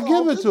 Yeah, I was like,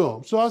 give it to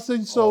him. So I said,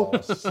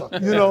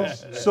 you know,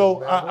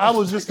 so I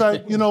was just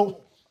like, you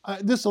know,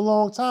 this a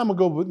long time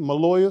ago with my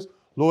lawyers.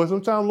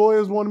 Sometimes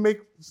lawyers want to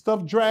make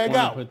stuff drag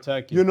out.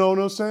 Protect you. You know what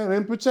I'm saying?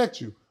 And protect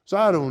you. So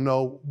I don't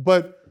know.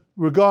 But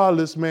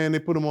regardless, man, they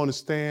put him on the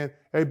stand.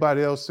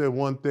 Everybody else said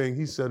one thing.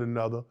 He said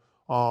another.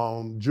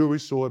 Jury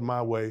saw it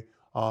my way.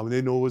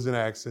 They know it was an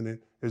accident.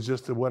 It's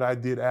just that what I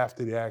did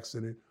after the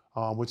accident,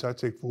 which I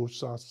take full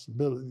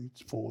responsibility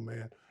for,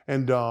 man.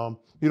 And,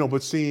 you know,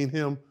 but seeing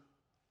him,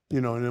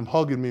 you know, and him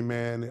hugging me,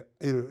 man,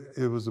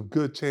 it was a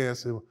good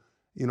chance. You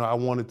know, I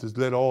wanted to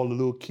let all the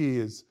little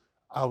kids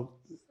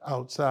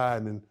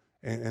outside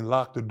and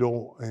lock the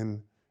door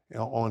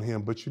on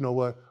him. But you know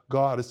what?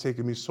 God has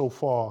taken me so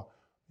far,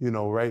 you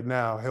know, right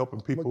now,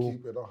 helping people,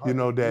 you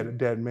know,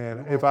 that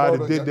man. If I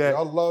had did that,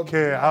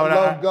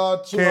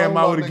 Cam,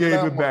 I would have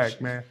gave it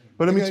back, man.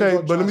 But let me tell you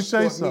something.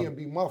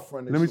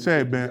 Let me tell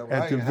you, man,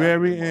 at the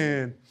very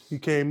end, he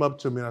came up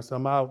to me and I said,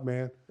 I'm out,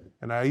 man.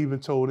 And I even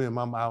told him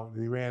I'm out.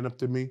 And he ran up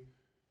to me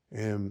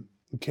and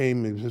he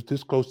came and was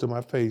this close to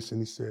my face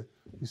and he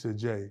said,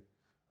 Jay,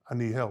 I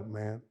need help,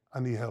 man.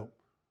 I need help.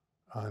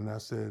 And I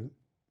said,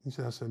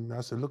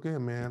 look here,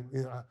 man.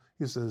 You know,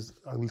 he says,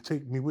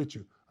 take me with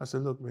you. I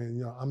said, look, man,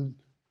 you know, I'm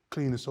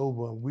clean and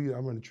sober. I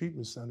run a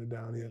treatment center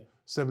down here.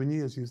 7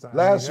 years. He was like,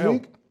 last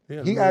week,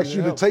 he asked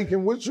you to take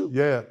him with you?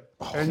 Yeah.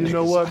 And you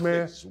know what,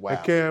 man?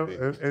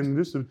 And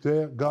this is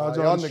God's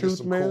honest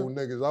truth, man. Y'all niggas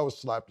some cool niggas. I would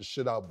slap the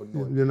shit out, but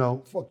you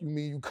know, fuck you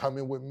mean you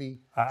coming with me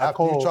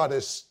after you try to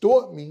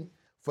extort me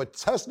for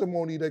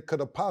testimony that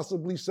could have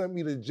possibly sent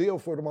me to jail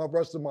for the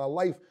rest of my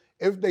life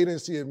if they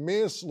didn't see a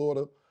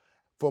manslaughter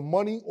for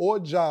money or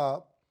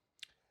job.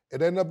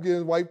 It ended up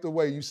getting wiped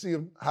away. You see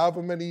him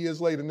however many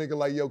years later, nigga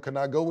like, yo, can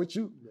I go with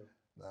you? Yeah.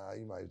 Nah,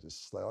 you might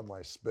just I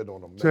might spit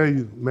on him. Tell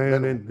you,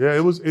 man, and yeah, it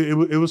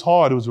was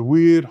hard. It was a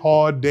weird,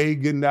 hard day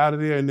getting out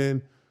of there, and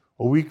then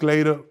a week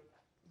later,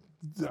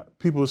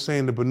 people were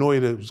saying the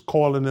Benoit that was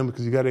calling them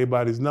because he got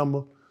everybody's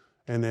number.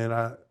 And then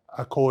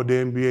I called the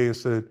NBA and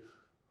said,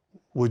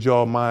 would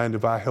y'all mind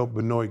if I help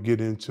Benoit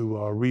get into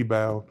a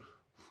rebound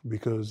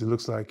because it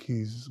looks like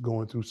he's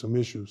going through some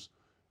issues.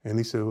 And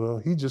he said, well,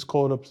 he just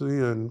called up to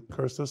you and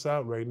cursed us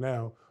out right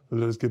now.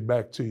 Let us get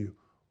back to you.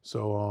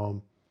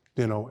 So,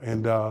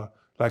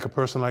 like a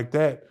person like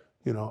that,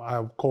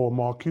 I called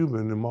Mark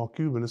Cuban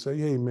and say,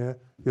 hey, man,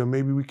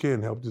 maybe we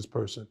can help this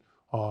person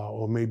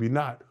or maybe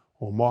not.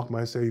 Or Mark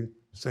might say,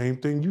 same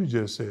thing you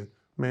just said.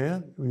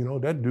 Man,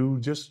 that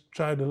dude just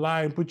tried to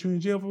lie and put you in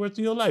jail for the rest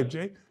of your life,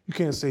 Jay. You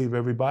can't save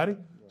everybody.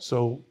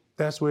 So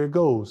that's where it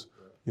goes,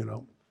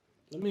 Let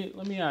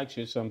me ask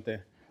you something.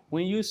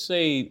 When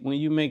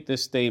you make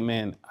this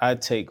statement, I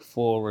take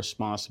full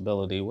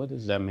responsibility, what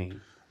does that mean?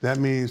 That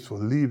means for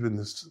leaving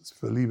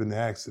the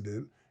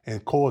accident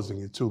and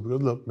causing it too.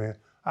 Because look, man,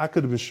 I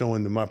could have been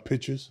showing them my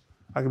pictures.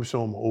 I could be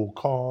showing my old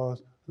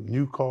cars,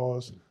 new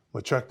cars, my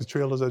tractor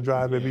trailers I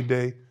drive every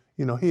day.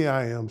 Here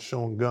I am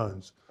showing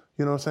guns.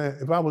 You know what I'm saying?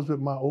 If I was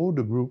with my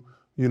older group,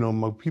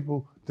 my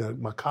people,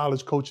 my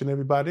college coach and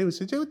everybody, they would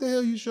say, Jay, what the hell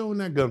are you showing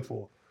that gun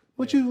for?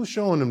 What you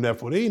showing them that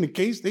for? They in the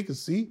case, they could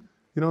see.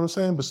 You know what I'm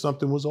saying? But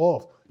something was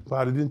off.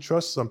 Probably didn't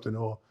trust something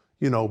or,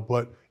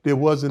 but there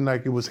wasn't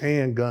like it was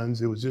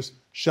handguns. It was just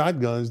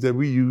shotguns that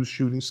we used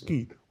shooting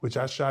skeet, which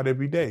I shot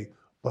every day.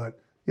 But,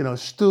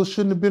 still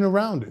shouldn't have been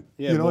around it.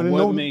 Yeah, but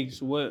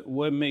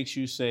what makes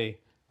you say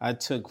I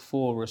took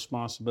full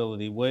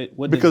responsibility? What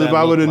does because that if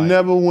I would have like?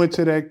 never went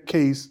to that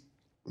case,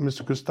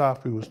 Mr.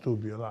 Christophe would still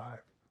be alive.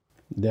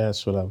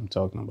 That's what I'm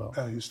talking about.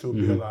 He'd still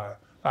be alive.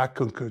 I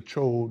couldn't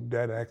control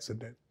that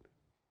accident.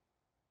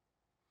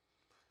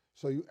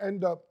 So you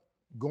end up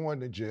going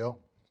to jail.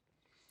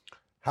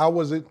 How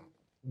was it?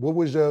 What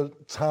was your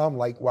time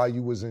like while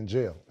you was in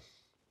jail?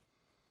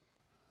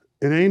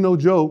 It ain't no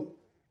joke.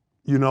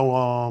 These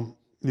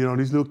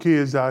little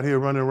kids out here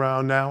running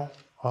around now,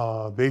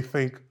 they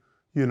think,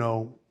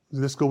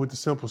 let's go with the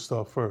simple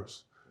stuff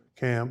first.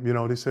 Cam,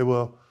 they say,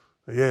 well,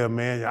 yeah,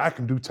 man, I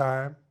can do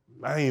time.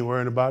 I ain't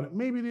worrying about it.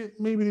 Maybe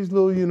these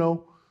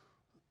little,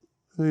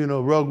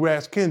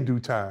 rugrats can do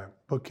time,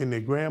 but can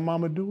their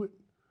grandmama do it?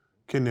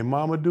 Can their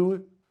mama do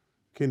it?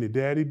 Can their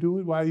daddy do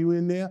it while you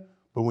in there?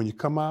 But when you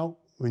come out,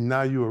 when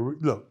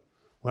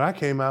I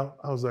came out,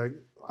 I was like,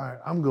 all right,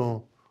 I'm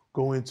gonna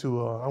go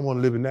into, I want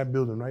to live in that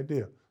building right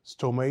there. So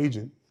told my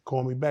agent,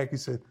 called me back. He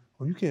said,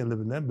 oh, you can't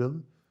live in that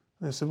building.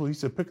 And I said, well, he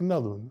said, pick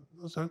another one.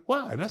 I was like,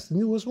 why? That's the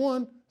newest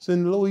one. It's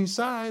in the Lower East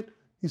Side.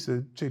 He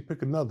said, Jay,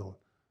 pick another one.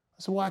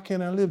 I said, why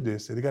can't I live there? He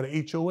said, they got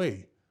an HOA,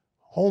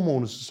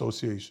 Homeowners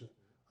Association.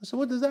 I said,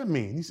 what does that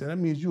mean? He said, that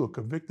means you're a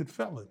convicted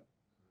felon.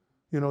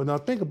 Now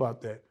think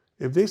about that.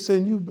 If they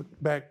send you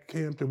back,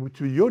 Cam,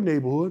 to your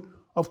neighborhood,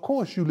 of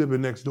course you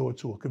living next door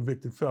to a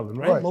convicted felon,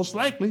 right? Most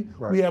likely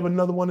we have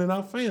another one in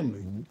our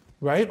family,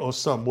 right? Or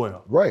somewhere.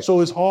 Right. So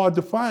it's hard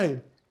to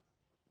find,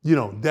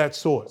 that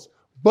source.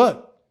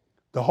 But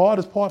the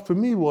hardest part for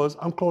me was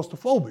I'm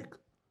claustrophobic.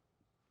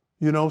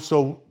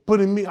 So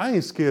putting me, I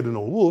ain't scared of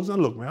no wolves. Now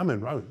look, man, I'm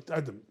in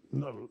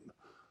the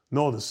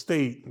northern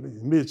state,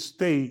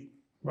 mid-state,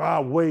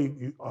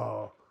 Broadway,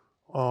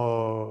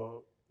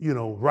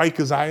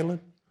 Rikers Island.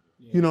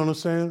 Yeah. You know what I'm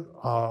saying?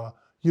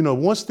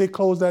 Once they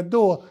close that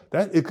door,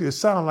 it could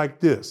sound like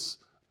this.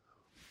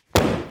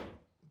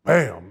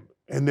 Bam.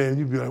 And then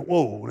you'd be like,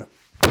 whoa.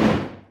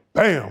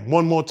 Bam,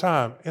 one more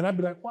time. And I'd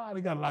be like, why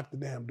they gotta lock the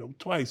damn door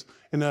twice?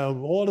 And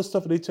all the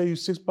stuff that they tell you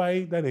 6 by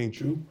 8, that ain't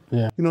true.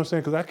 Yeah. You know what I'm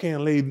saying? Because I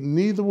can't lay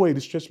neither way to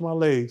stretch my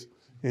legs.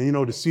 And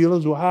the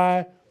ceilings were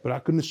high, but I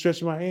couldn't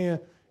stretch my hand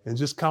and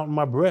just counting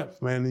my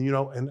breath, man.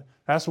 And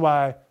that's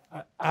why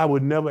I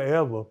would never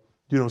ever,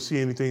 see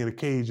anything in a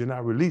cage and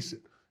not release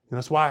it. And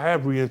that's why I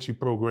have reentry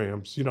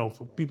programs,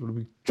 for people to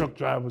be truck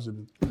drivers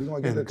and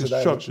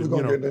construction.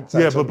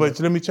 Yeah, but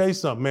let me tell you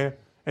something, man.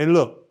 And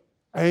look,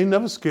 I ain't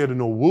never scared of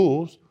no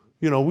wolves.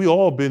 We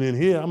all been in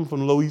here. I'm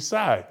from the Lower East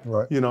Side.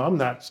 Right. I'm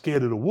not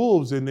scared of the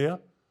wolves in there.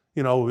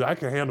 I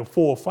can handle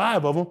 4 or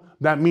 5 of them.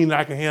 That means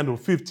I can handle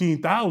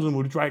 15,000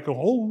 with a Draco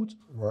holds.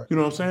 Right. You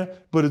know what I'm saying?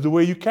 But it's the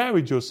way you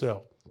carried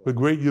yourself with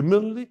great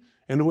humility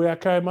and the way I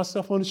carried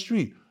myself on the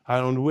street.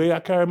 The way I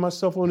carried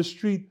myself on the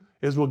street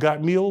is what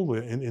got me over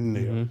in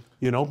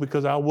there,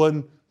 because I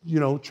wasn't,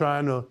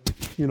 trying to,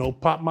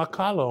 pop my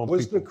collar on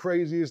What's people. the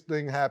craziest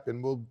thing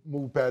happened? We'll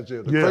move past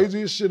jail. The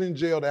craziest shit in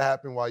jail that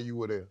happened while you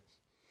were there.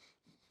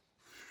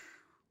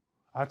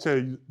 I'll tell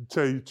you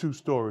 2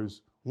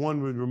 stories.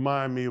 One would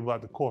remind me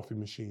about the coffee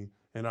machine,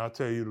 and I'll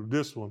tell you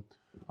this one.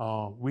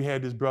 We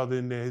had this brother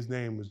in there. His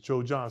name was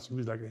Joe Johnson. He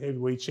was like a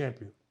heavyweight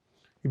champion.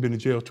 He'd been in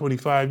jail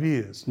 25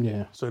 years.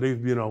 Yeah. So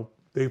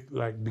they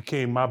like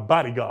became my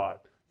bodyguard.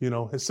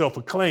 His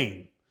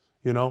self-acclaimed.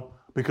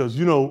 Because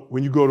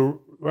when you go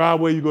to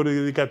Broadway,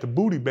 they got the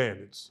booty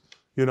bandits.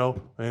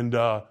 And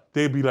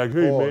they'd be like,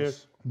 hey man,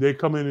 they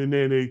come in and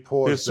there,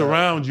 they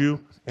surround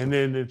you, and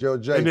then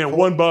Jay, and then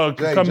one bug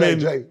could come in.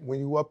 Jay, when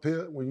you up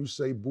here, when you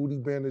say booty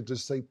bandage,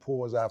 just say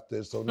pause after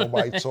it so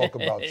nobody talk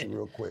about you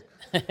real quick.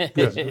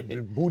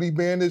 The booty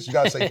bandage, you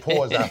gotta say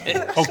pause after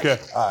it. Okay,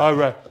 all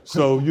right.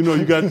 So you know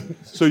you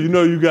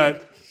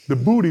got the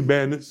booty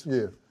bandits.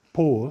 Yeah.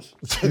 Pause.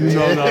 You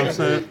know what I'm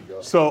saying?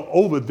 So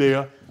over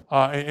there,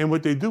 and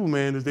what they do,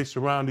 man, is they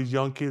surround these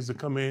young kids that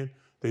come in.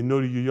 They know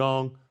that you're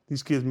young.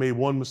 These kids made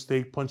one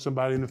mistake, punch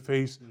somebody in the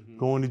face,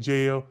 going to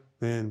jail.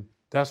 Then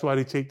that's why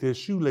they take their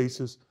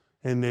shoelaces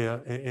and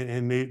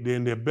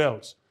their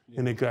belts,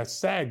 and they got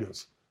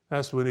saggers.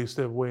 That's when they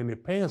start wearing their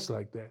pants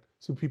like that.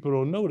 So people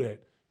don't know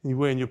that. And you're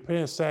wearing your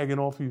pants sagging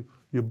off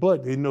your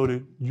butt, they know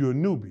that you're a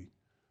newbie,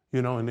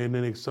 you know. And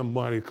then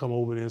somebody come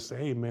over there and say,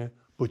 "Hey, man,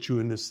 put you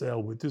in this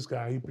cell with this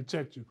guy. He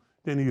protect you."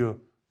 Then he'll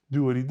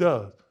do what he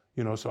does,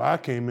 you know. So I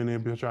came in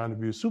there trying to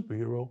be a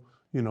superhero,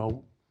 you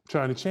know,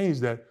 trying to change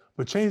that.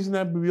 But changing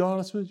that, to be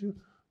honest with you,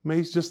 man,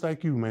 it's just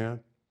like you, man,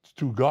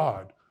 through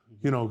God.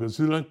 You know, because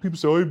like people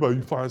say, everybody,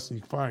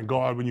 you find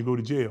God when you go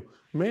to jail.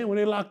 Man, when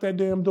they lock that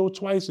damn door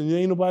twice and there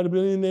ain't nobody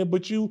been in there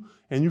but you,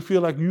 and you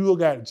feel like you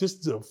got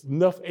just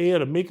enough air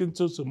to make it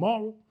until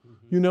tomorrow,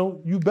 you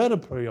know, you better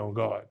pray on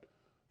God.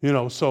 You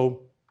know,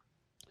 so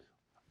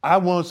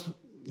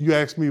you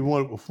asked me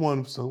one of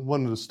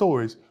the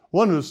stories.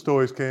 One of the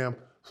stories, Cam,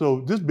 so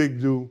this big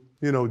dude,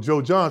 you know,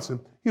 Joe Johnson,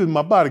 he was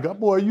my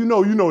bodyguard. Boy, you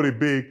know they're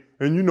big,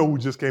 and you know who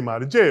just came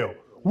out of jail.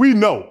 We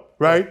know.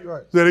 Right?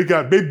 So they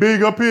got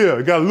big up here.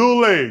 They got little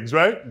legs,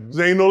 right?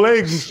 There ain't no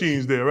legs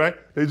machines there, right?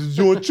 They just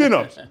doing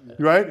chin-ups,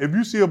 right? If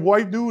you see a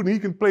white dude and he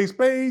can play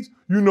spades,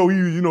 you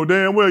know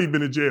damn well he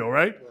been in jail,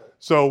 right?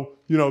 So,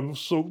 you know,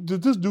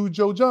 this dude,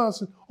 Joe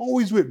Johnson,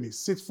 always with me,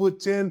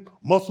 6'10",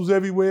 muscles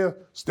everywhere,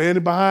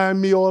 standing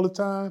behind me all the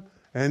time.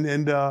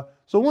 And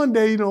so one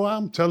day, you know,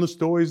 I'm telling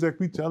stories like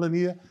we telling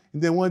here.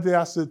 And then one day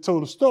I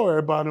told a story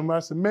about him. I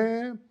said,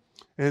 man,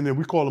 and then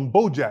we call him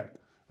Bojack,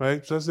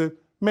 right? So I said,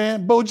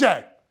 man,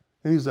 Bojack.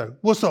 And he's like,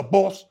 what's up,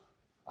 boss?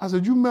 I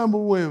said, you remember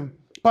when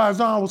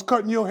Paisan was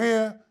cutting your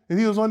hair and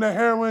he was on that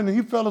heroin and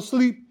he fell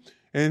asleep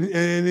and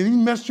he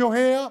messed your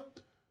hair up?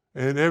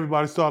 And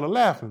everybody started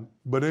laughing,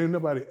 but ain't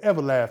nobody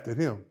ever laughed at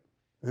him.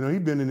 You know,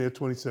 he'd been in there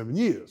 27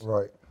 years.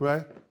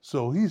 Right?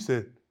 So he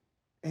said,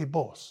 hey,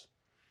 boss,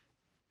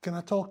 can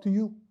I talk to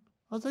you?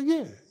 I was like,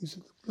 yeah. He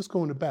said, let's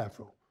go in the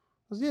bathroom.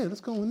 I said, yeah,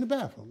 let's go in the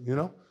bathroom, you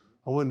know?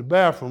 I went in the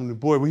bathroom, and the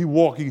boy, when he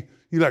walked, he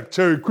like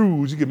Terry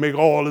Crews. He could make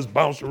all this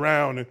bounce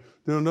around and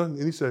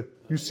and he said,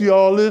 you see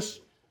all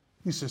this?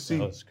 He said, see,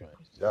 That was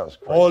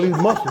crazy. all these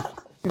muscles.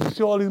 He said,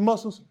 see all these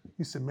muscles?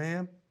 He said,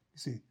 man, you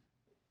see,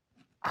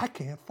 I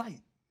can't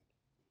fight.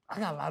 I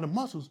got a lot of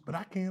muscles, but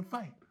I can't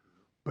fight.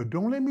 But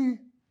don't let me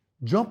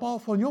jump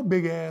off on your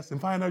big ass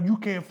and find out you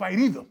can't fight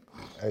either.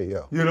 Hey,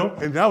 yo. You know,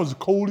 and that was the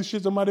coldest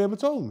shit somebody ever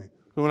told me.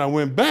 So when I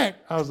went back,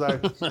 I was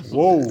like,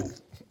 whoa,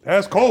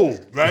 that's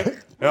cold, right?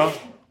 Yeah.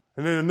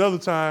 And then another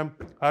time,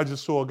 I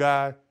just saw a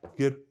guy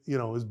get, you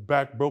know, his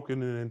back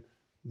broken, and then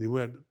they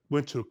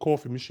went to the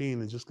coffee machine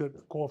and just got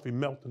the coffee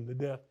melting to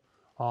death.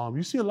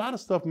 You see a lot of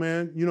stuff,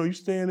 man. You know, you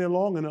stay in there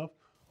long enough.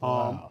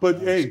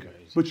 But hey,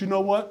 crazy. But you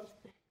know what?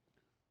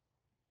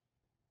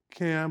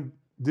 Cam,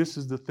 this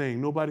is the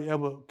thing. Nobody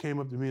ever came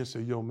up to me and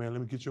said, yo, man,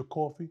 let me get your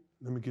coffee.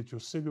 Let me get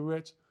your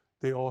cigarettes.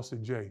 They all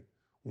said, Jay,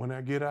 when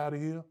I get out of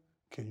here,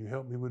 can you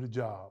help me with a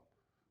job?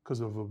 Because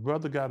if a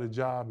brother got a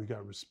job, he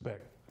got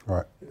respect.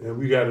 Right. And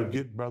we got to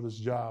get brothers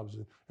jobs.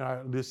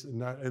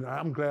 And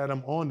I'm glad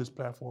I'm on this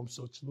platform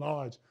such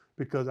large,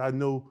 because I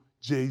know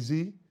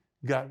Jay-Z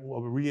got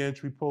a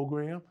reentry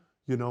program.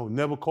 You know,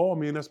 never called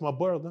me, and that's my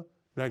brother.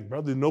 Like,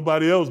 brother,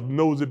 nobody else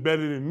knows it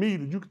better than me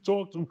that you can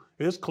talk to.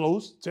 It's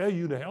close, tell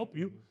you to help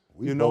you.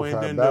 We you know, both and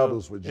had then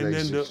battles with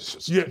Jay-Z.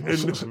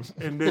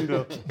 and then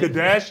the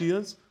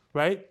Kardashians,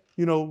 right?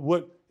 You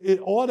know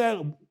all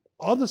that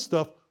other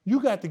stuff. You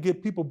got to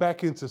get people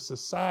back into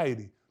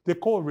society. They're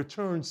called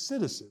returned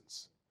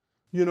citizens.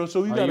 You know,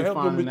 so you got to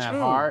help them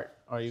return.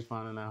 Are you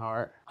finding that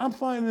hard? I'm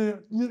finding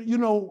it, you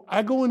know,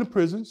 I go into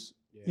prisons,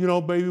 you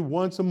know, maybe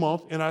once a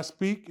month, and I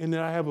speak, and then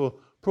I have a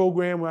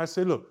program where I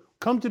say, look,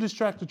 come to this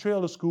tractor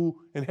trailer school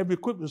and heavy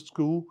equipment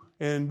school,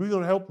 and we're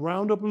going to help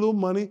round up a little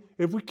money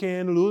if we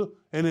can,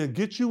 and then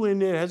get you in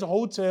there as a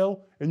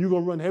hotel, and you're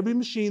going to run heavy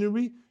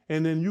machinery,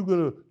 and then you're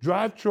going to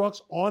drive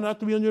trucks on our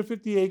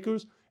 350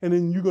 acres, and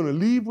then you're going to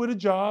leave with a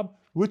job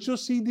with your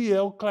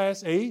CDL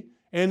Class A,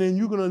 and then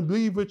you're going to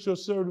leave with your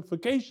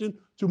certification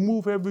to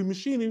move heavy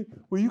machinery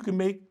where you can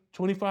make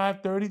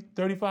 $25, $30,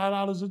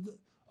 $35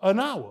 an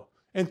hour.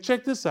 And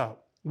check this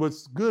out.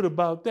 What's good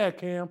about that,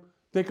 Cam,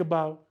 think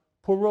about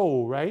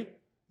parole, right?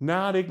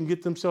 Now they can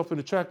get themselves in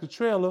a tractor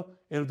trailer,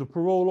 and if the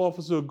parole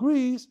officer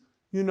agrees,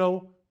 you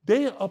know,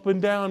 they up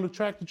and down the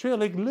tractor trailer.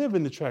 They can live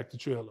in the tractor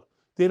trailer.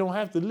 They don't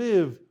have to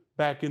live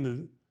back in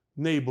the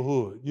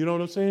neighborhood. You know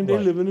what I'm saying? They're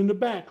living in the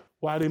back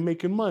while they're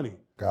making money.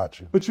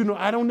 Got you. But, you know,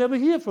 I don't never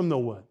hear from no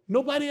one.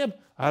 Nobody ever.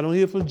 I don't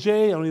hear from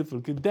Jay. I don't hear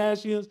from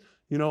Kardashians.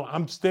 You know,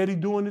 I'm steady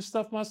doing this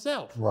stuff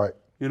myself. Right.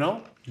 You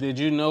know? Did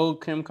you know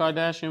Kim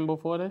Kardashian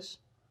before this?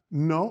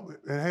 No,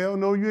 and hell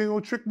no, you ain't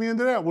gonna trick me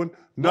into that one.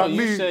 No, Not you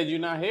me. said you're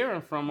not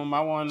hearing from them.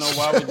 I want to know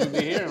why would you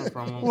be hearing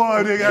from them?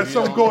 Well, they got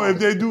something going. If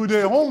they do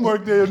their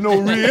homework, there's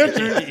no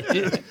re-entry.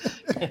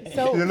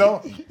 So, You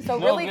know? so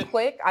really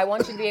quick, I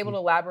want you to be able to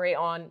elaborate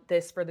on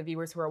this for the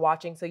viewers who are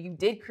watching. So you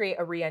did create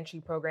a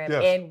re-entry program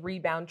Yes. and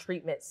rebound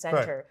treatment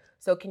center. Right.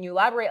 So can you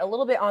elaborate a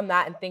little bit on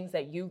that and things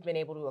that you've been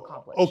able to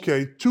accomplish?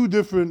 Okay, two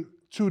different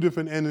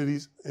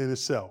entities in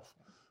itself.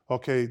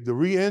 Okay, the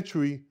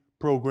re-entry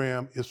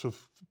program is for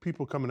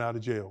people coming out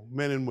of jail,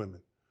 men and women,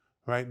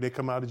 right? They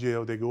come out of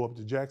jail, they go up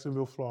to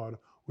Jacksonville, Florida.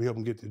 We help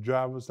them get their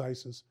driver's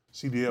license,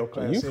 CDL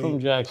Class You A. from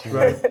Jackson,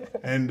 right?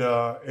 And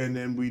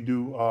then we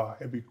do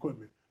heavy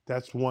equipment.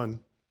 That's one.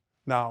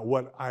 Now,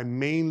 what I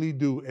mainly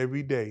do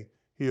every day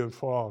here in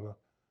Florida,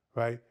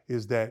 right,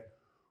 is that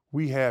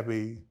we have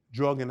a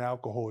drug and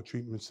alcohol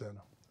treatment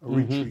center, a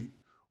retreat,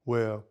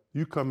 where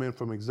you come in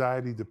from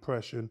anxiety,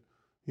 depression,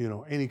 you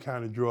know, any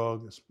kind of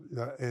drug,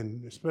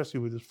 and especially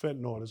with this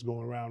fentanyl that's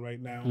going around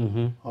right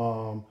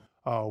now,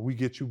 we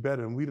get you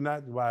better. And we're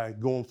not by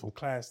going from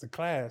class to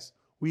class.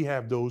 We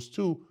have those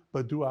too,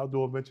 but do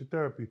outdoor adventure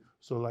therapy.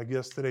 So like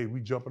yesterday, we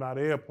jumping out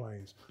of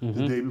airplanes.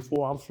 The day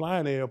before, I'm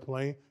flying an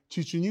airplane,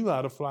 teaching you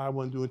how to fly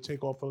one, doing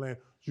takeoff for land.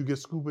 You get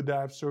scuba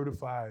dive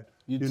certified.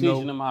 You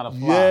teaching them how to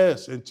fly.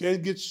 Yes, and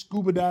get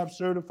scuba dive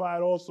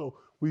certified also.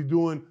 We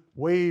doing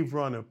wave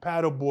running,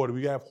 paddle boarding.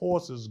 We have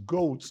horses,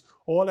 goats,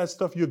 all that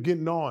stuff you're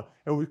getting on.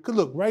 And we could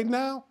look right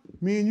now,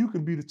 me and you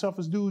could be the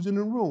toughest dudes in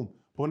the room.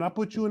 But when I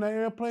put you in that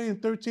airplane,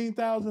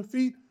 13,000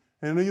 feet,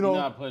 and you know,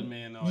 You're not putting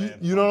me in no airplane.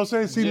 you know what I'm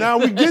saying? See, now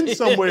we getting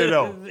somewhere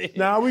though.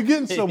 Now we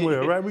getting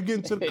somewhere, right? We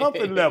getting to the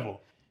comfort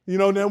level. You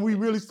know, then we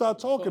really start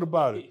talking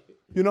about it.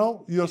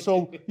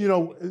 So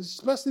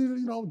especially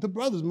the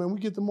brothers, man. We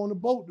get them on the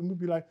boat, and they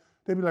be like,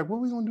 "What are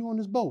we gonna do on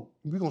this boat?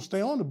 We gonna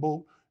stay on the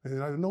boat?"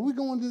 And I know we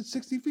going to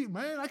 60 feet,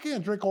 man. I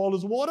can't drink all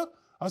this water.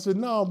 I said,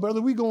 "No, brother,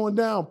 we going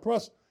down."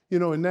 Plus,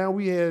 and now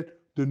we had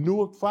the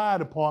Newark Fire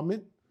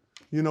Department,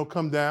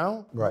 come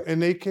down, Right. And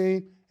they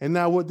came, and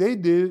now what they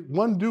did,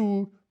 one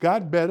dude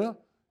got better,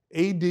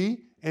 AD,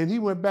 and he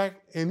went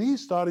back and he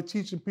started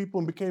teaching people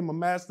and became a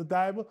master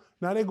diver.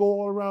 Now they go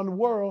all around the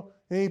world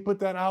and he put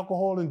that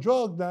alcohol and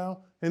drugs down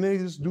and they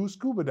just do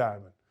scuba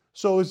diving.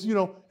 So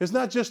it's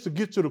not just to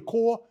get to the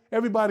core.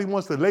 Everybody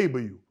wants to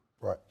label you.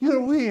 Right. We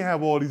didn't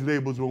have all these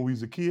labels when we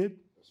was a kid.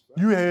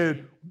 You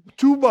had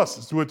 2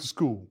 buses went to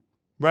school,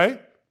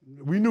 right?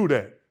 We knew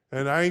that.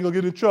 And I ain't gonna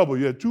get in trouble.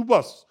 You had 2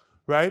 buses,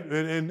 right?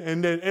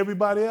 And then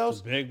everybody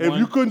else, if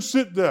you couldn't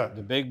sit there.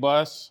 The big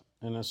bus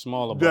and a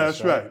smaller bus.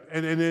 That's right.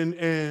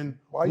 And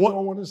why you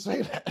don't want to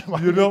say that?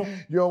 You don't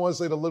want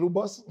to say the little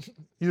bus?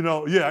 You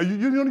know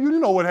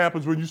what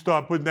happens when you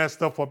start putting that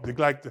stuff up. So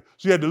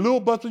you had the little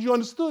buses, you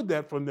understood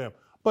that from them.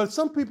 But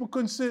some people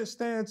couldn't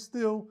stand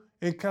still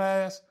in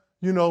class,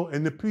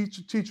 and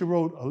the teacher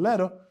wrote a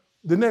letter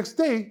the next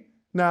day.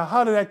 Now,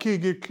 how did that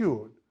kid get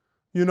cured?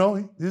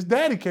 His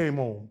daddy came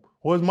home,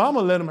 or his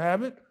mama let him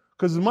have it,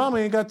 because his mama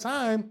ain't got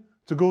time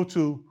to go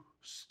to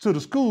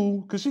the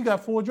school because she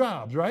got 4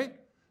 jobs, right?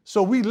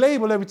 So we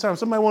label every time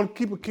somebody want to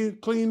keep a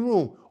clean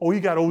room. Oh, he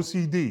got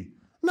OCD.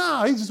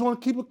 Nah, he just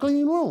want to keep a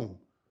clean room.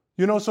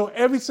 So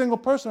every single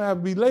person have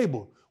to be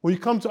labeled. When you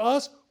come to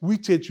us, we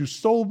get you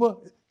sober,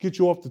 get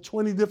you off the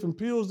 20 different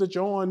pills that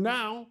you're on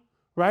now,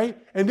 right?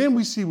 And then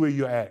we see where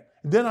you're at.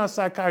 And then our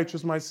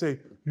psychiatrist might say,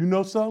 you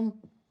know something?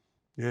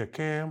 Yeah,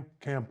 Cam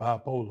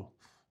bipolar.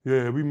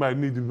 Yeah, we might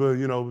need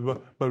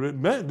to, but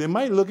they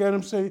might look at him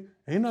and say,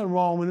 ain't nothing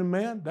wrong with him,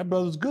 man. That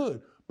brother's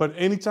good. But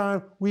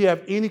anytime we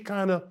have any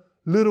kind of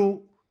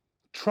little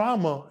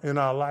trauma in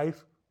our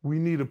life, we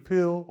need a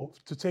pill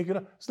to take it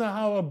out. It's not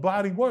how our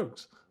body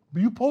works.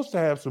 But you're supposed to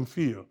have some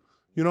fear.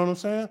 You know what I'm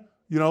saying?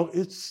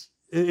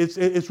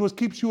 It's what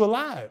keeps you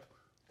alive.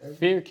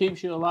 Fear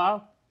keeps you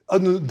alive?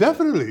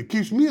 Definitely, it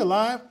keeps me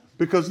alive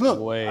because look,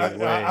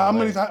 how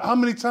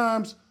many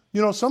times,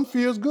 some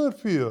fear is good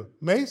fear,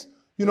 Mace.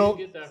 Where you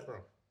get that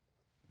from?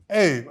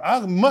 Hey,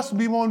 I must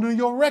be one of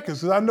your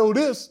records because I know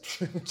this.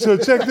 So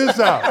check this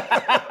out.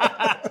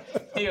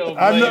 I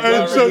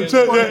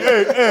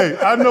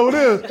know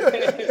this.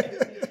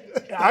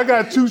 I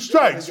got 2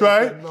 strikes,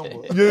 right?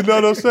 You know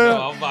what I'm saying?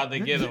 No, I'm about to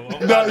get him.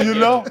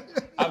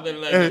 I've been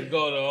letting him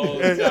go the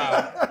whole time.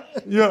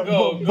 Yeah,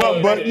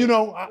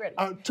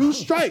 but 2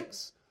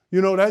 strikes.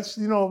 That's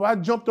if I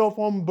jumped off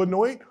on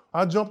Benoit,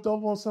 I jumped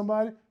off on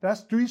somebody.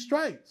 That's 3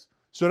 strikes.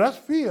 So that's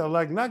fear,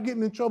 like not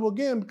getting in trouble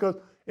again. Because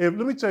let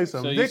me tell you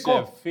something. So you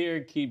said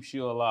fear keeps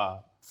you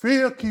alive.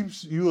 Fear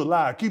keeps you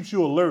alive, keeps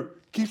you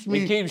alert,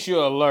 It keeps you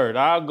alert.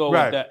 I'll go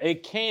with that.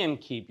 It can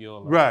keep you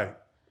alert. Right.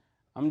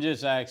 I'm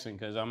just asking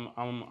because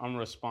I'm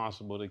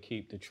responsible to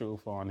keep the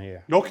truth on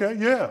here. Okay,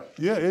 yeah,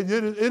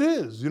 it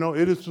is.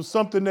 It is for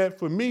something that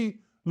for me,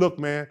 look,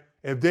 man,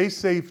 if they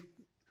say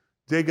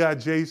they got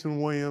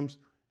Jason Williams,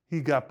 he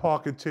got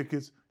parking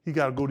tickets, he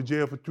got to go to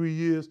jail for 3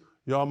 years,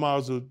 y'all might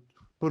as well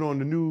put on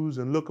the news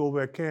and look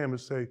over at Cam and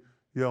say,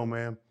 yo,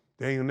 man,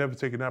 they ain't never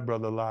taking that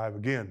brother alive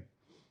again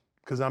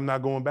because I'm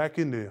not going back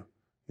in there.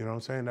 You know what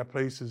I'm saying? That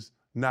place is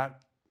not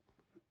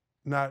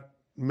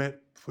meant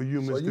for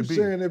humans So you to be.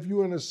 saying if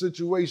you're in a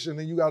situation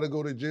and you got to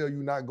go to jail,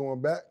 you're not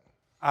going back?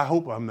 I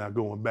hope I'm not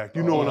going back.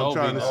 You know what I'm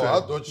trying to say.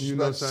 I thought you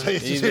know were what I'm saying.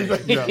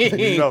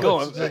 He ain't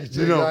going back.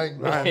 I ain't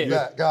going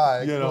back,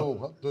 guy. You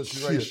know, I thought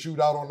you ready to shoot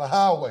out on the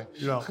highway.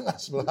 You know.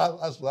 That's what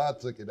I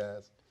took it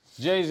as.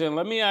 Jason,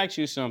 let me ask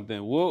you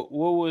something. What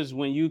was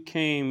when you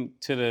came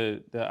to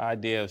the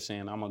idea of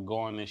saying I'm gonna go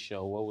on this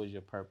show? What was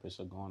your purpose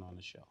of going on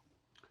the show?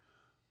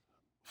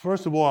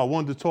 First of all, I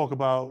wanted to talk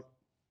about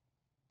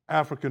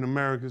African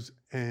Americans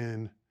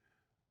and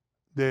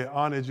their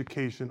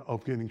uneducation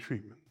of getting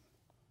treatment.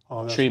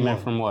 That's Treatment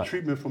one. from what?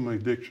 Treatment from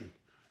addiction,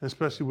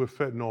 especially with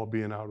fentanyl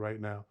being out right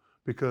now,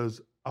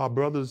 because our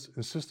brothers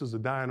and sisters are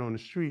dying on the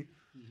street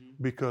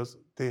because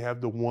they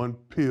have the one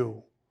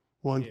pill,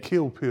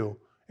 kill pill,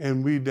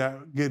 and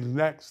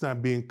that's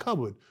not being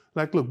covered.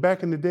 Like, look,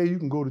 back in the day, you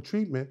can go to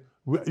treatment.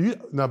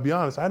 Now, be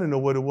honest, I didn't know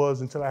what it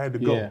was until I had to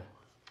go. Yeah.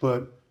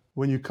 But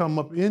when you come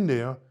up in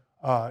there,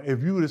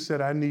 if you would have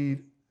said,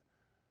 I'm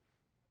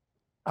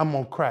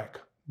on crack,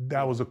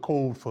 that was a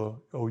code for,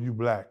 oh, you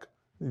black.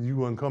 You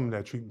wouldn't come to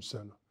that treatment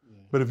center. Yeah.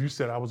 But if you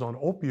said I was on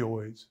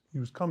opioids,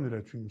 you was coming to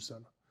that treatment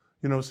center.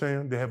 You know what I'm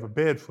saying? They have a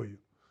bed for you.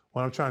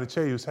 What I'm trying to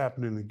tell you is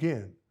happening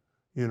again,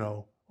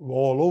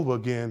 all over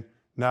again.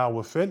 Now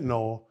with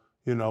fentanyl,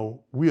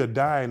 we are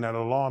dying at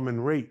an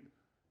alarming rate,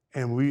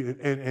 and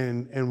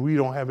we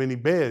don't have any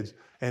beds.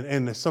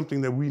 And it's something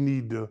that we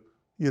need to,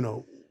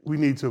 we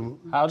need to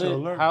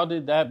learn. How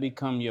did that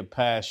become your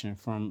passion?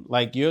 From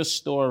like your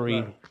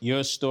story, right.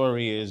 Your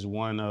story is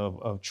one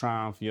of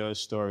triumph. Your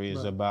story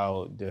is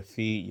about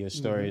defeat. Your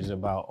story is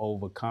about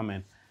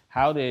overcoming.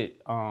 How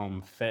did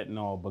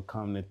fentanyl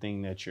become the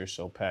thing that you're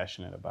so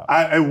passionate about?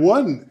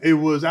 It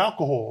was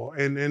alcohol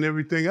and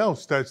everything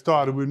else that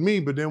started with me.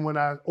 But then when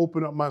I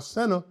opened up my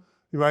center,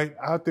 right,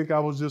 I think I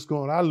was just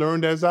I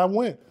learned as I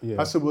went.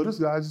 Yeah. I said, well, this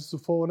guy's just a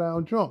fall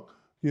down drunk.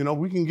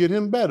 We can get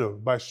him better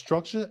by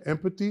structure,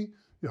 empathy,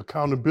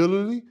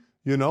 accountability,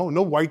 no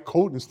white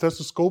coat and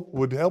stethoscope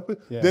would help it.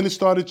 Yeah. Then it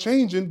started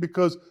changing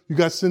because you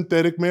got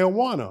synthetic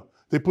marijuana.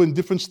 They're putting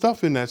different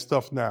stuff in that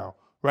stuff now,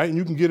 right? And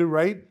you can get it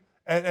right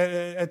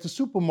at the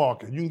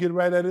supermarket. You can get it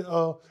right at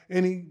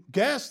any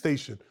gas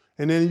station.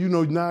 And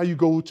then, now you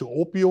go to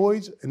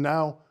opioids, and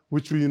now,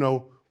 which,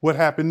 what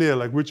happened there?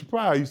 Like Richard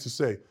Pryor used to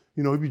say,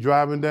 he'd be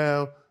driving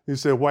down, he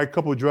said, white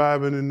couple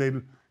driving, and they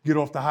get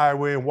off the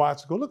highway and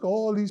watch, go, look at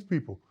all these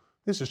people.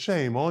 It's a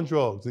shame, on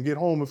drugs. And get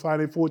home and find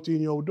their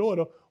 14-year-old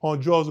daughter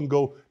on drugs and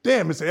go,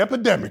 damn, it's an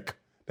epidemic.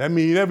 That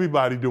means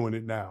everybody doing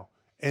it now.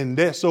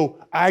 And so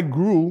I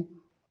grew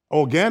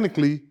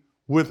organically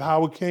with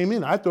how it came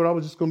in. I thought I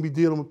was just going to be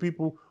dealing with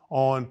people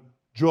on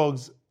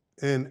drugs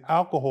and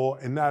alcohol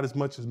and not as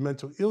much as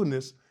mental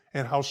illness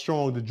and how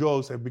strong the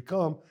drugs have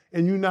become,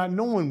 and you not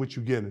knowing what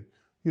you're getting.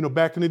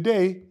 Back in the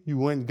day, you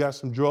went and got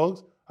some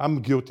drugs. I'm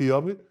guilty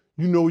of it.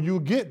 You know what you were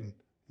getting.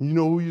 You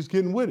know who you was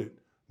getting with it.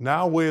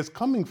 Now where it's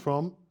coming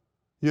from,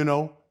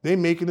 they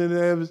making it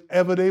as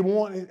ever they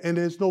want, and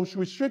there's no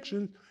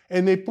restrictions,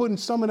 and they putting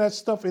some of that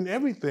stuff in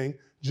everything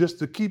just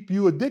to keep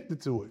you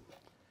addicted to it.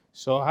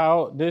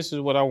 So this is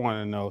what I want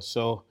to know.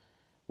 So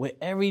with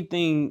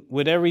everything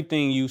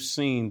you've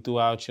seen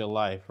throughout your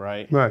life,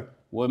 right? Right.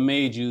 What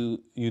made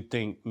you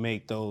think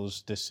make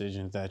those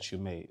decisions that you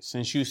made?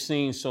 Since you've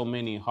seen so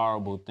many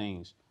horrible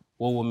things,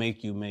 what will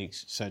make you make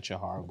such a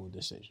horrible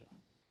decision?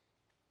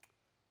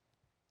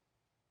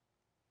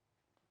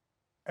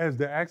 As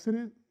the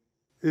accident?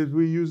 Is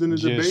we using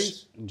as a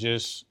base?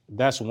 Just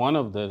that's one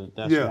of them.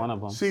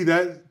 See,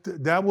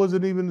 that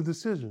wasn't even a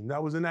decision.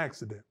 That was an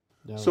accident.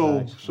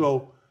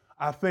 So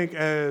I think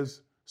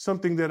as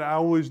something that I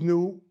always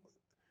knew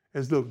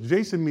is, look,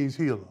 Jason means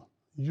healer.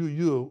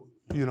 You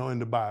in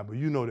the Bible,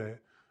 you know that,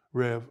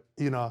 Rev.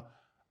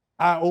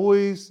 I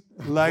always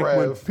like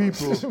when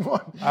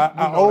people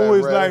I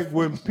always like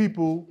when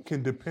people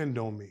can depend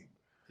on me.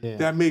 Yeah.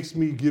 That makes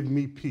me give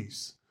me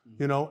peace.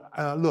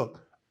 Look,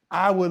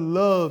 I would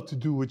love to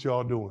do what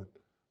y'all doing.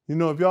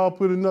 If y'all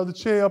put another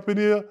chair up in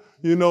here,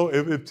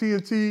 if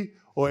TNT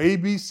or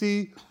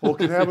ABC or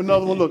can have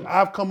another one. Look,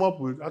 I've come up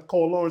with, I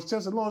called Lawrence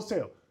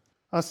Tell.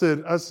 I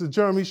said,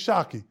 Jeremy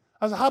Shockey.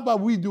 I said, how about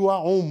we do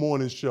our own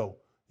morning show?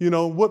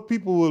 What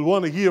people would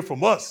want to hear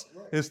from us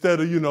instead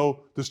of,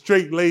 the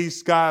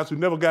straight-laced guys who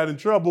never got in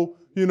trouble,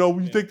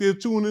 you think they'll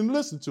tune in and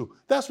listen to.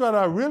 That's what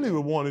I really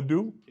would want to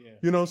do. Yeah.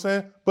 You know what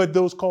I'm saying? But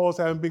those calls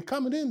haven't been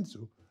coming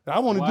into. I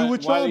want to do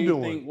what y'all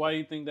doing. Why do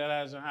you think that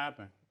hasn't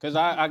happened? Because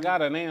I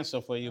got an answer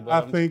for you. But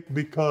I think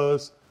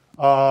because,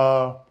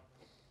 the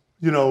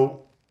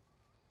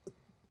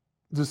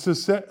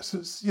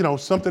success,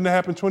 something that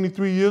happened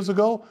 23 years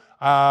ago,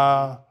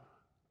 I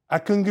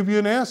couldn't give you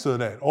an answer to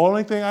that.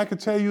 Only thing I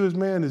could tell you is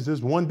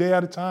just one day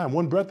at a time,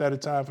 one breath at a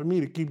time for me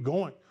to keep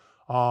going.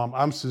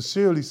 I'm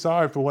sincerely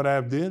sorry for what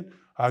I've done.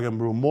 I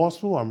am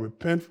remorseful. I'm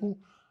repentful.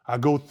 I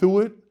go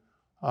through it.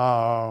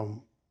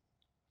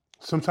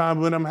 Sometimes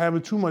when I'm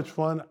having too much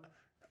fun,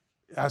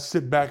 I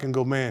sit back and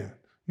go, man,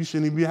 you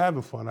shouldn't even be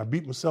having fun. I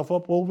beat myself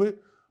up over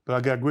it, but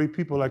I got great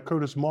people like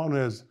Curtis Martin who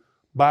has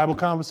Bible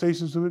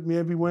conversations with me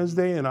every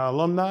Wednesday and our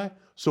alumni.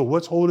 So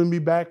what's holding me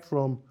back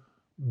from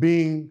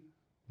being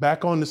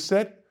back on the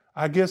set?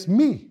 I guess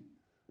me.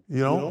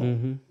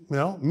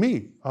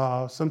 Me.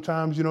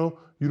 Sometimes, you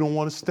don't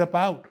want to step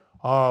out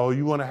or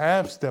you want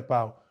to step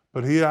out.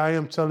 But here I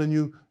am telling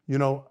you,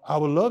 I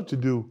would love to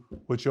do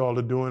what y'all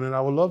are doing and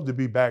I would love to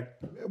be back.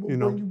 Yeah, we'll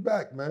bring you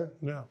back, man.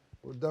 Yeah.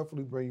 We'll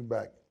definitely bring you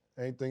back.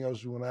 Anything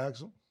else you want to ask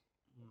him?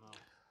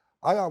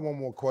 No. I got one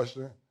more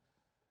question.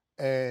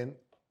 And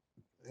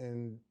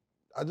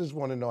I just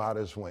want to know how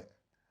this went.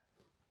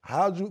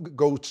 How'd you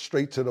go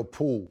straight to the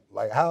pool?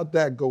 Like, how'd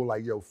that go?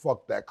 Like, yo,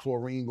 fuck that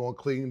chlorine, gonna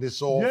clean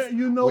this off. Yeah,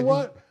 you know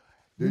what?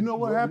 You know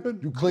what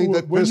happened? You cleaned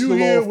that when pistol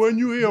you off? When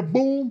you hear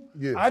boom,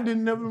 Yeah. I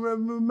didn't never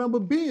remember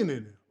being in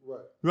it.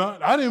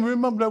 Right. I didn't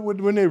remember that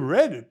when they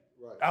read it.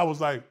 Right. I was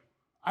like,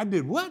 I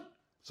did what?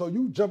 So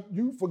you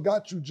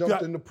forgot you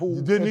jumped in the pool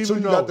didn't until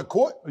even you know. got to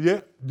court?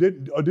 Yeah,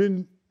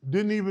 didn't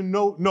even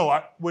know.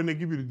 No, when they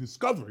give you the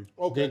discovery.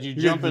 Okay. Did you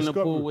jump in the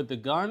pool with the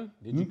gun?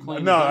 Did you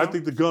clean No, the gun? I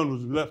think the gun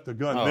was left the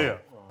gun there.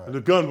 Right. The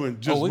gun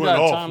went we went got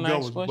off. time The to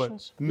gun ask was,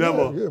 questions? but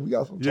never. Yeah, we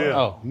got some time.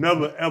 Yeah,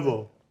 never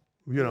ever.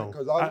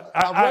 Because I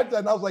read that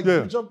and I was like,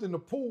 you jumped in the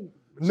pool.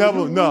 So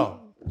Never, no.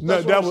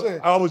 That's what I'm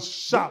saying. I was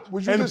shocked.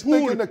 Was you and just the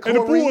pool, thinking the and the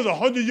chlorine? pool was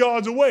 100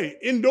 yards away,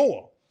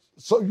 indoor.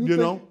 So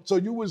so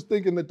you was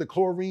thinking that the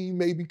chlorine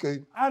maybe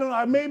could. I don't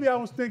know. Maybe I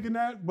was thinking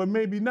that, but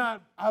maybe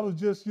not. I was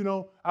just,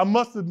 I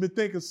must have been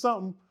thinking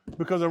something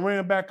because I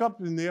ran back up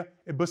in there.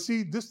 But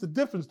see, this is the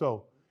difference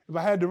though. If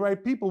I had the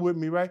right people with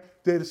me, right,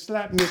 they'd have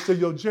slapped me and said,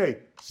 yo, Jay,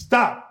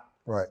 stop.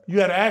 Right. You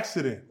had an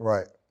accident.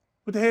 Right.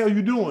 What the hell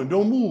you doing?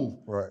 Don't move.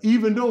 Right.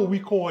 Even though we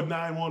called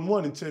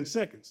 911 in 10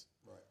 seconds.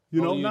 Right.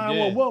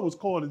 911 was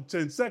called in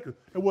 10 seconds.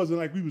 It wasn't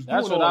like we was doing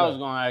all that. That's what I was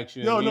going to ask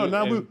you. No,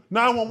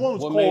 911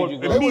 was called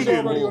immediately. It was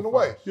already on the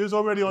way. It was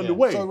already on the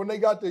way. So when they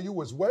got there, you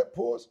was wet,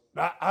 pause?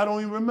 I don't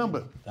even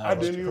remember. I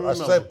didn't even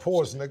remember. I said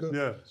pause, nigga.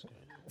 Yeah.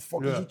 What the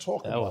fuck is you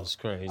talking about? That was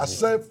crazy. I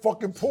said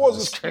fucking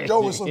pause.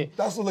 Yo,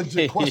 that's a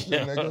legit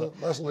question, nigga.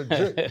 That's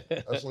legit.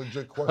 That's a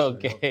legit question.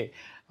 Okay.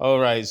 All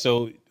right.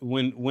 So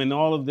when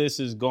all of this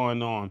is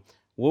going on,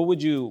 what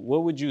would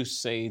you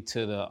say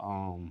to the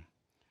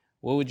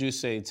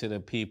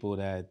people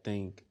that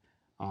think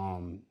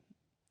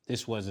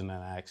this wasn't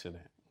an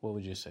accident? What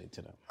would you say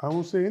to them? I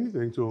won't say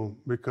anything to them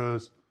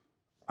because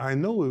I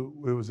know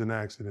it was an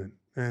accident.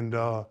 And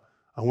I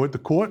went to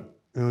court.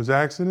 It was an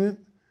accident.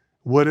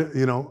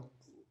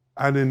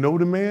 I didn't know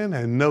the man.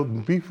 I had no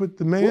beef with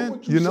the man. What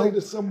would you say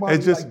to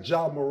somebody like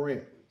John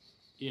Moran?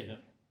 Yeah.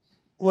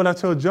 What I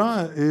tell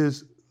John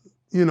is,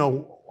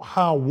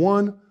 how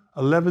one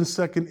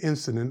 11-second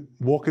incident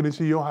walking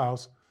into your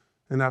house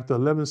and after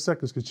 11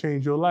 seconds could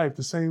change your life,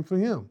 the same for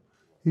him.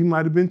 He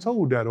might have been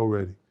told that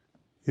already,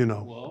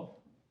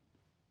 Well,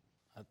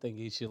 I think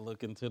he should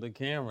look into the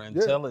camera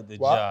and tell it to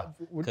Ja,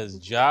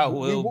 because Ja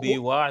will be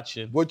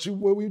watching. What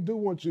we do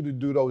want you to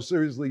do, though,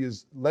 seriously,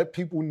 is let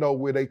people know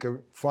where they can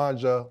find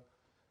your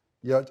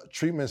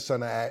treatment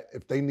center at,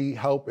 if they need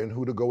help, and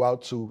who to go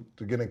out to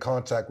get in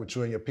contact with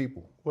you and your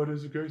people. What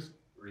is it, Grace?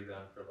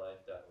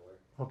 Reboundforlife.org.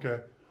 Okay.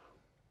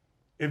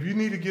 If you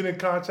need to get in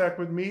contact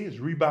with me, it's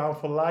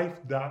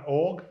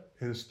reboundforlife.org,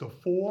 and it's the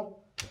 4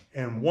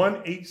 and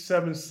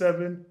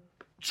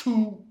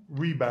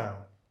 1-877-2-REBOUND.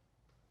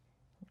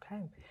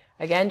 Okay.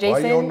 Again, Jason. Why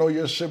you don't know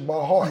your shit by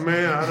heart?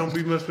 Man, I don't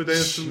be much with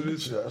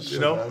answers.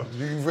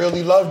 You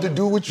really love to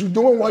do what you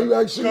doing? Why you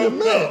asking your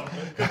man?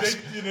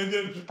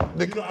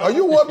 Are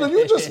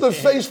you just the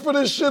face for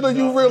this shit, or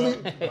you really?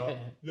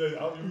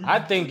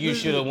 I think you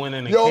should have went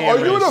in the camera. Yo, are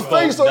you the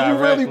face, or you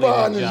really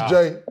behind this, Ja?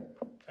 Jay?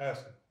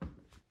 Ask him.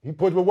 You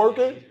put the work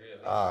in?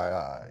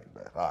 All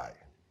right.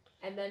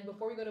 And then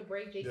before we go to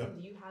break, Jason,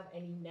 do you have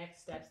any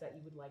next steps that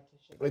you would like to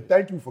share? Hey,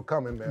 thank you for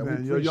coming, man. We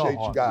appreciate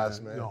you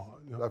guys, man.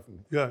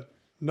 Definitely. Yeah.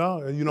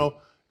 No,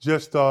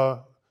 just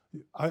brother,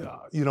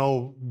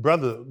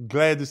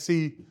 glad to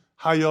see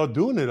how y'all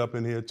doing it up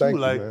in here too. Thank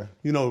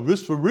you, man.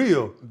 This for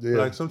real. Yeah.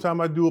 Like sometimes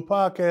I do a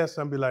podcast,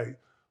 and be like,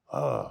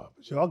 but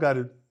y'all got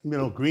it,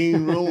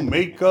 green room,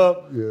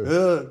 makeup,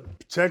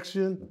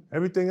 protection,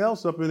 everything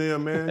else up in there,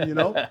 man.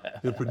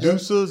 The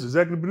producers,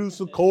 executive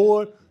producer,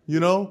 Cord. I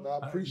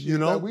appreciate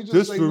that. We just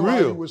this say for know how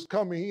real. he was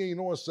coming. He ain't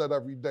on set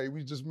every day.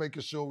 We just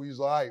making sure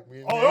he's all right.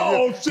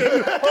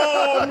 Shit!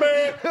 Oh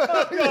man!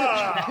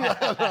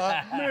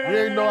 We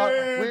ain't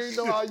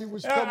know how you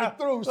was coming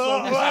through.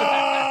 So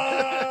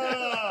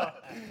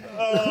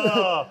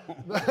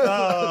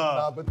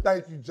but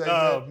thank you, Jay.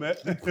 Man.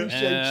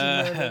 Appreciate you,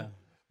 man.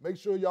 Make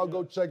sure y'all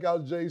go check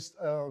out Jay's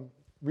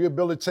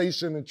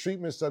rehabilitation and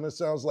treatment center.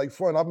 Sounds like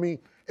fun. I mean,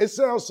 it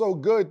sounds so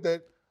good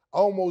that I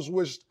almost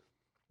wished.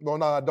 Well,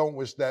 no, I don't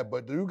wish that,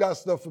 but you got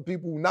stuff for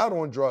people not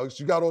on drugs.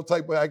 You got all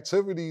type of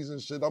activities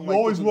and shit. You're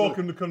always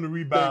welcome to come to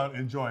Rebound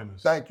and join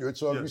us. Thank you.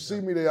 So if you see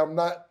me there, I'm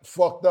not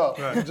fucked up.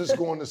 Right. I'm just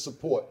going to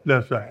support.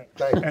 That's right.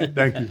 Thank you.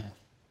 Thank you.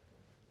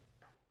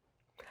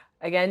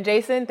 Again,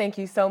 Jason, thank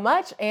you so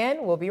much,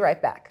 and we'll be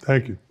right back.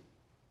 Thank you.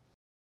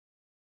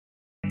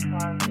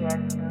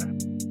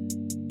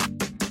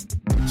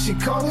 She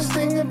called this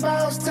thing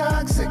about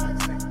toxic.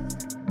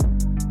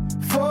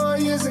 4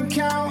 years and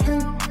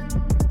counting.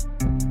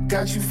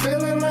 Got you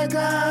feeling like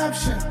an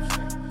option.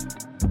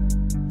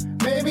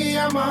 Maybe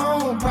I'm my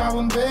own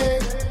problem,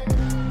 babe.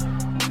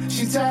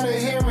 She tired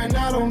of hearing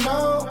I don't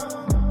know.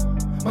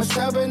 My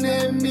stubborn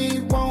in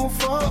me won't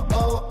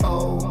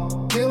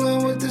fall.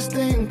 Dealing with this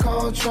thing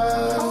called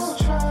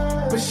trust.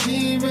 But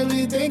she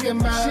really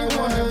thinking about it. She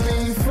wanna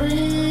be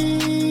free.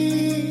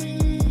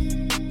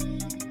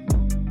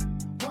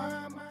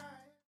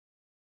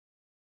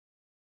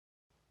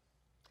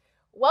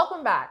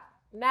 Welcome back.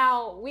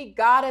 Now, we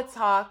gotta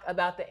talk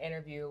about the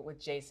interview with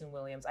Jason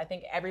Williams. I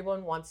think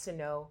everyone wants to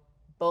know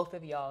both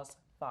of y'all's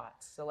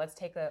thoughts. So let's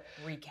take a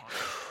recap.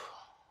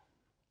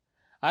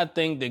 I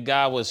think the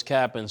guy was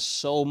capping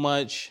so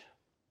much.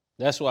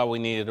 That's why we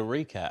needed a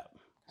recap.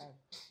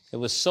 There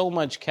was so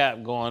much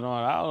cap going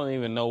on. I don't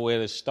even know where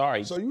to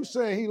start. So you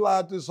saying he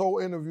lied this whole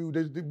interview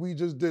that we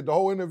just did? The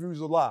whole interview's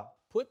a lie.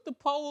 Put the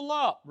poll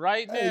up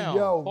right now.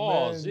 Yo,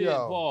 pause. man, Yeah,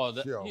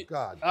 pause. Yo,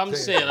 God I'm damn,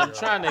 saying, yo. I'm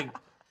trying to.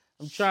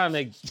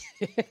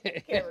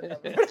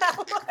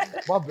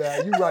 My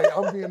bad. You right.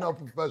 I'm being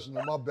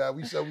unprofessional. My bad.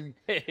 We said we.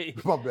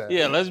 My bad.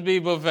 Yeah, let's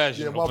be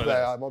professional. Yeah, my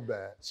bad. My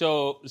bad.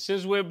 So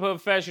since we're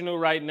professional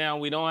right now,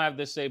 we don't have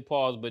to say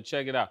pause, but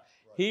check it out.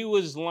 Right. He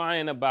was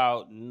lying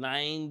about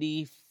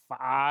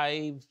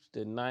 95 to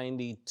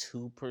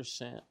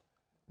 92%.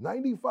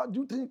 95? Do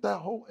you think that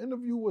whole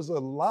interview was a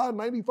lie?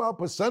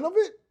 95% of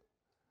it?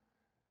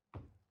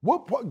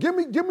 What? Give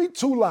me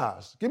two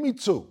lies. Give me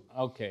two.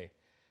 Okay.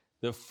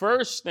 The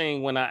first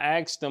thing, when I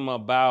asked him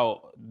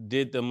about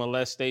did the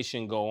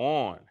molestation go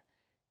on,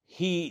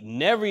 he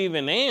never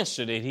even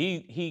answered it.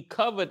 He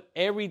covered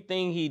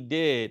everything he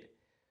did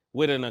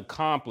with an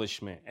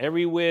accomplishment.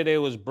 Everywhere there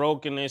was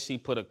brokenness, he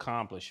put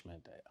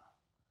accomplishment there.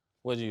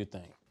 What do you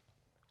think?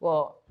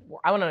 Well,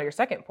 I want to know your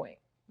second point.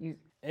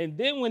 And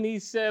then when he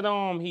said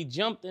he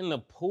jumped in the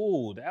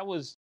pool,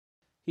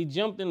 he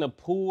jumped in the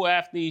pool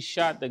after he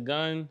shot the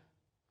gun.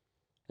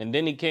 And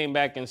then he came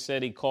back and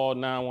said he called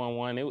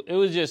 911. It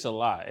was just a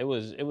lot. It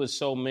was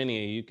so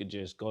many, you could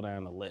just go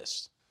down the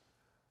list.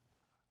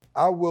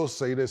 I will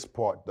say this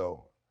part,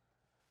 though.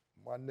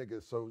 My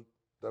nigga, so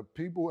the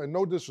people, and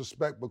no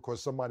disrespect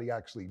because somebody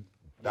actually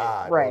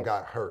died or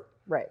got hurt.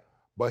 Right.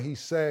 But he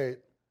said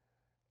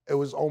it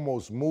was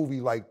almost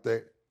movie-like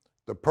that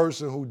the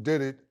person who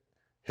did it,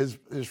 his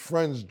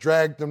friends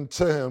dragged him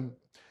to him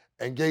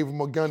and gave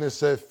him a gun and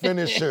said,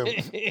 finish him.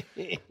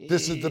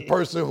 This is the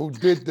person who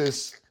did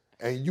this.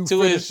 And you to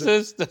his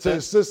sister. To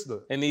his sister.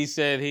 And he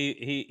said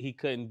he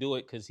couldn't do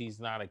it because he's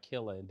not a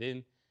killer. And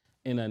then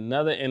in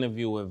another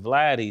interview with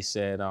Vlad, he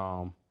said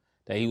that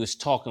he was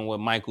talking with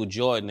Michael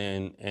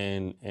Jordan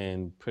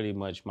and pretty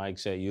much Mike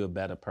said, you're a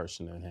better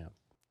person than him.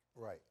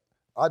 Right.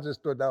 I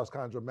just thought that was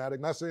kind of dramatic.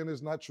 Not saying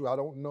it's not true. I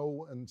don't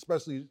know, and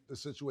especially the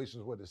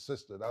situations with his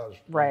sister. That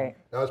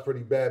was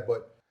pretty bad,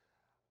 but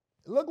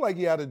it looked like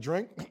he had a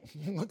drink.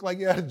 It looked like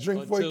he had a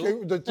drink before he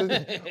came,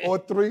 or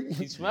three.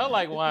 He smelled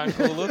like wine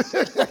coolers.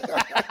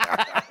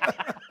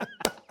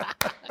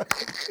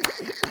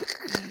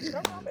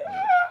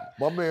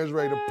 My man's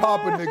ready to pop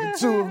a nigga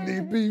too if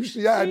need be. You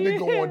see how a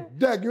nigga on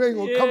deck. You ain't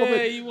gonna come up in.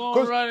 Yeah, you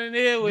won't run in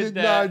here with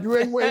that. Nah,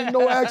 you ain't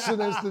no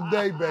accidents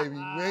today, baby.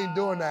 We ain't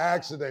doing the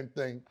accident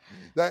thing.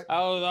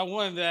 I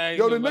wanted to ask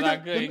you, but I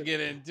couldn't get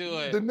into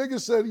it. The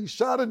nigga said he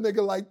shot a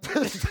nigga like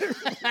this.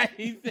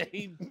 He said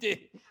he did.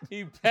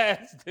 He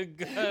passed the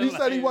gun. He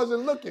said he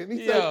wasn't looking.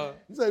 He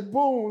said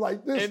boom,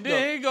 like this. And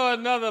then he go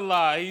another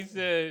lie. He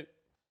said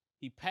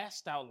he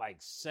passed out like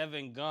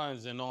 7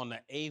 guns, and on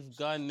the 8th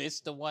gun, this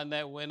the one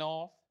that went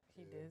off.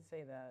 He did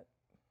say that.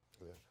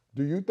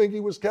 Do you think he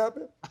was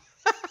capping?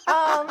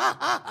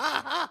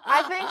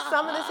 I think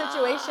some of the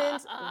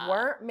situations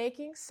weren't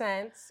making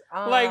sense.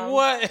 Like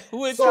what?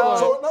 Which one? one?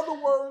 So in other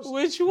words,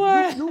 which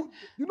one?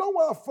 You know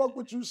why I fuck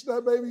with you,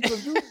 Snap Baby?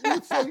 Because you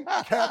say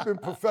capping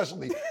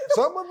professionally.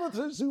 Some of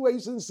the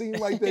situations seem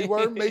like they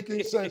weren't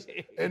making sense.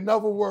 In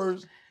other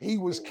words, he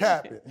was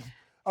capping.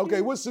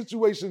 Okay, what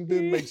situation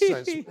didn't make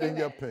sense in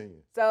your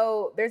opinion?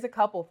 So there's a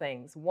couple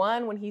things.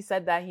 One, when he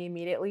said that he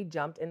immediately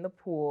jumped in the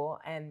pool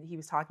and he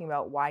was talking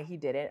about why he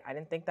did it, I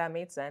didn't think that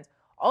made sense.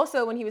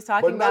 Also, when he was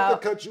talking about... But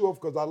not to cut you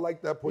off, because I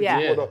like that point.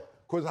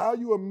 Because how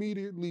you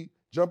immediately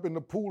jump in the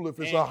pool if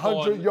it's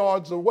 100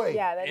 yards away?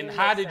 Yeah, that and didn't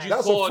how make did sense. you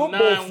That's call a football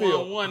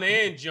 911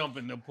 and jump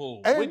in the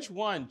pool? Which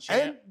one,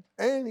 champ?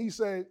 And he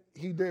said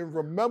he didn't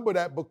remember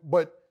that,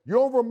 but you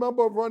don't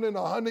remember running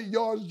 100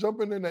 yards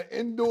jumping in an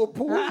indoor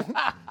pool?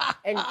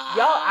 And y'all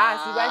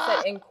asked, you guys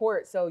said in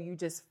court, so you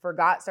just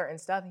forgot certain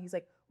stuff. And he's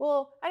like,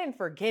 well, I didn't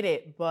forget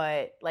it,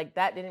 but like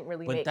that didn't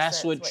really make sense. But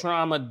that's what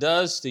trauma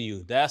does to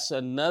you. That's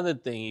another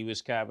thing he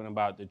was capping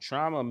about. The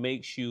trauma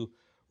makes you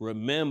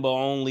remember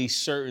only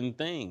certain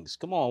things.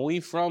 Come on, we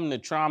from the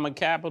trauma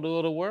capital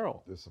of the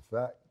world. That's a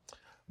fact.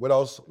 What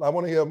else? I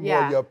want to hear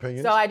more of your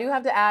opinions. So I do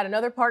have to add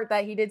another part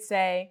that he did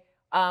say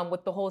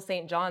with the whole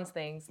St. John's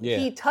things. Yeah.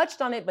 He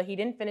touched on it, but he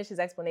didn't finish his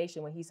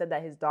explanation when he said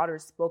that his daughter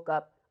spoke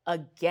up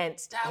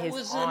against That his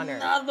was honor.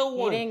 another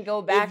one. He didn't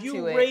go back If you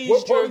to it. raised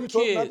What part your are you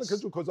talking about?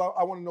 kids, Because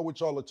I want to know what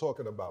y'all are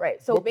talking about.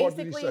 Right. So What part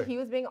did basically, say? he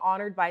was being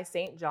honored by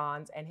St.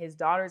 John's, and his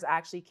daughters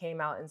actually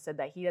came out and said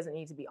that he doesn't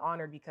need to be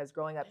honored because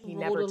growing up, he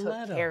never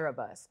took care of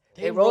us.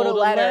 They wrote a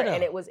letter,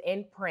 and it was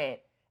in print.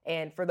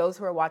 And for those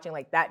who are watching,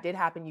 like, that did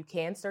happen. You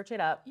can search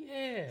it up.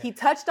 Yeah. He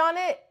touched on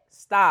it,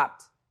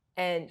 stopped.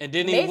 And then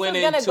he Mason's went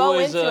gonna into go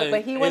his, into it,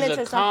 but he went his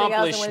into something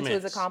else and went into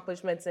his accomplishments.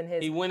 accomplishments and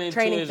his He went into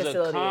training his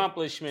facility.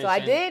 accomplishments. So I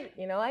and-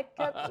 did, I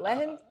kept let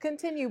him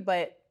continue,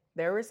 but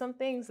there were some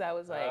things that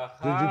was like.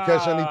 Did you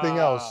catch anything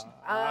else?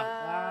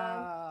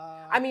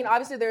 I mean,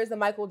 obviously there is the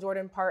Michael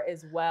Jordan part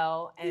as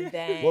well, and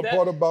then What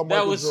part about that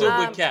Michael was Jordan?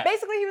 super cap.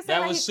 basically he was saying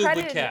That that was he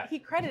super cap.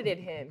 credited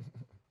him.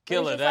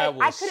 Killer, It's just that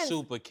like, I was couldn't-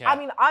 super cap. I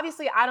mean,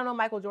 obviously I don't know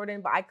Michael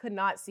Jordan, but I could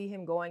not see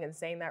him going and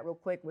saying that real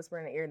quick,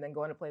 whispering in the ear, and then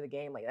going to play the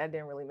game. Like, that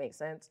didn't really make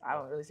sense. I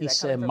don't really see He that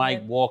said coming from Mike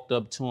him. walked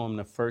up to him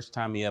the first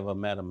time he ever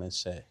met him and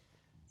said,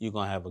 "You're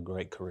gonna have a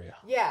great career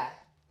Yeah.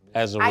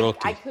 as a I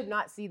rookie." could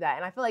not see that,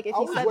 and I feel like if I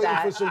he was said waiting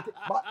that, for some.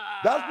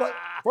 That's like,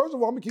 first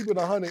of all, I'm gonna keep it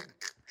 100.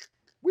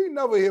 We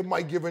never hear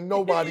Mike giving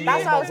nobody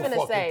That's no what I was gonna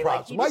motherfucking say,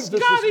 props. like, Mike he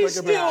Scotty's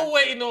disrespecting still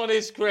waiting on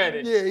his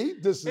credit. Yeah, he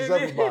disses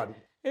everybody.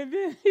 And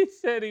then he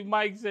said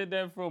Mike said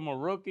that from a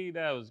rookie.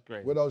 That was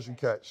great. What else you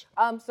catch?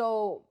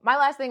 So my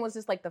last thing was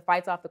just like the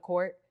fights off the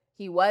court.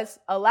 He was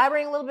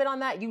elaborating a little bit on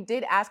that. You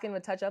did ask him to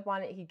touch up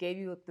on it. He gave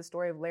you the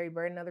story of Larry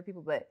Bird and other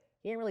people, but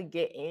he didn't really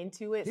get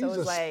into it. He's So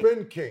it's a like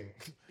spin king.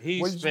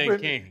 He's When you spin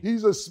king.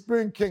 He's a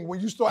spin king. When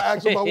you start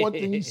asking about one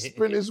thing, he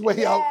spin his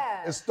way out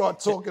Yeah. and start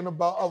talking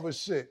about other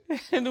shit.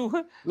 And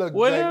Look,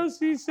 what Jay, else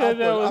he said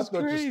that was I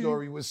thought crazy? your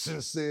story was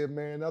sincere,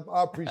 man.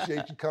 I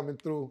appreciate you coming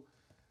through.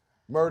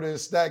 Murder and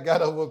Stack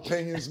got other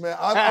opinions, man.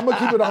 I'm gonna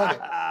keep it 100.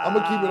 I'm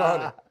gonna keep it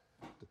 100.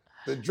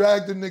 The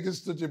drag the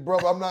niggas to your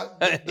brother. I'm not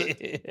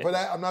for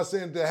that. I'm not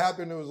saying that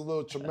happened. It was a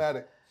little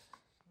traumatic.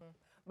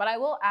 But I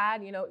will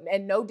add,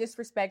 and no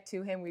disrespect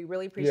to him, we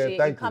really appreciate you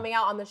thank you. coming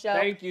out on the show.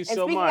 Thank you and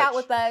so speaking much. out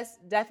with us.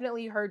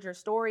 Definitely heard your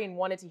story and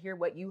wanted to hear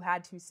what you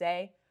had to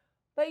say.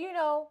 But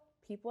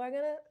people are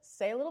gonna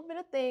say a little bit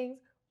of things.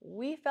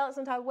 We felt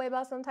some type of way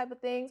about some type of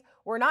things.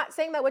 We're not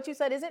saying that what you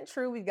said isn't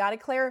true. We've got to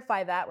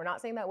clarify that. We're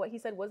not saying that what he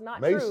said was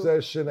not true. Mace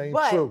said shit ain't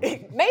but true.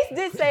 Mace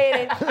did say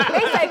it.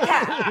 Mace said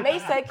cap.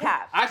 Mace said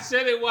cap. I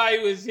said it while he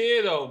was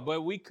here though,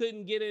 but we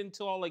couldn't get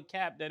into all the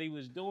cap that he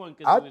was doing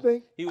I because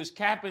think- he was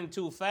capping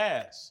too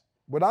fast.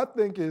 What I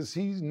think is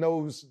he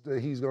knows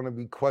that he's going to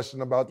be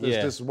questioned about this.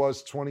 Yeah. This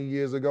was 20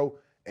 years ago,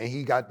 and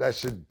he got that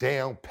shit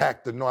down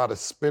packed to know how to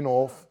spin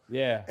off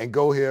Yeah. and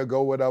go here,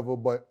 go whatever.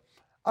 But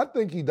I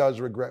think he does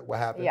regret what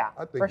happened. Yeah,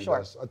 I think for he sure.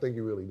 does. I think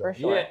he really does. For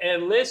sure. Yeah,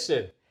 and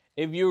listen,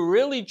 if you're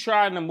really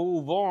trying to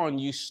move on,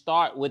 you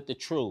start with the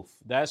truth.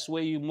 That's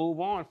where you move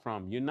on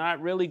from. You're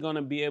not really going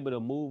to be able to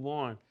move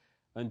on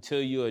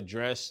until you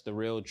address the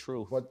real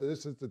truth. But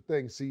this is the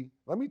thing. See,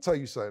 let me tell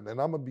you something,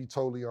 and I'm going to be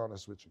totally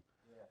honest with you.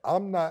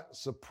 I'm not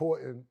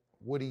supporting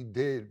what he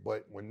did,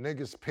 but when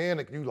niggas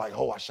panic, you like,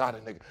 oh, I shot a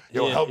nigga.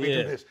 Yo, Yeah, help me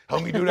yeah. do this.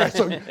 Help me do that.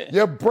 So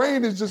your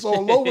brain is just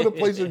all over the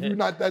place if you're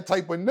not that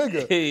type of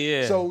nigga.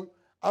 Yeah. So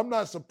I'm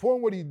not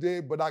supporting what he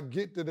did, but I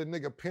get that the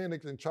nigga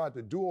panicked and tried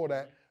to do all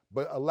that.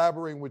 But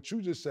elaborating what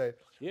you just said.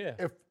 Yeah.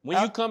 If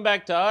When you come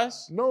back to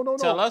us, no.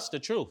 tell us the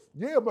truth.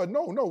 Yeah, but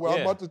no. What I'm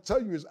Yeah. about to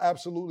tell you is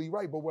absolutely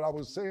right. But what I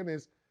was saying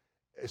is,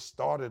 it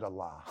started a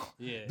lie.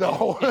 Yeah. The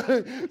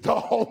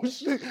whole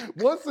shit.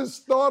 Once it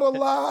started a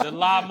lie, The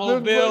lie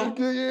mobile. it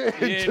Yeah,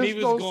 and he just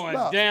was don't going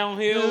stop.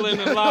 downhill in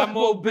the lie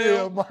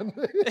mobile. my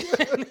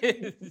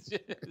nigga.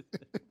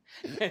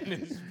 And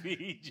his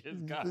speed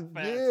just got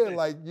faster. Yeah,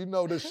 like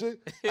the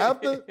shit.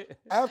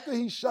 After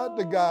he shot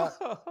the guy,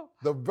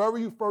 the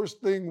very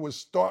first thing was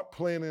start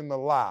planning the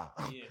lie.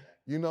 Yeah.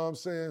 You know what I'm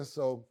saying?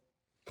 So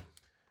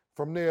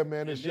from there,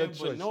 man, And it's your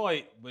then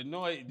choice.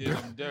 Benoit did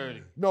him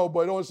dirty. No,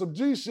 but on some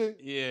G shit,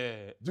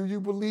 Yeah. do you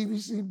believe he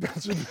seen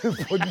Benjamin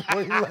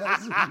Benoit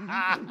last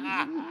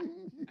week?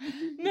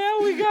 Now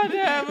we got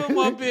to have him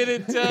up here to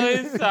tell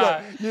his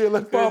side. Yeah,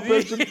 let's find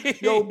 'Cause he- Benjamin.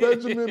 Yo,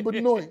 Benjamin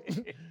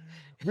Benoit.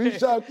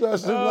 Reach out to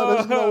us and let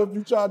us know if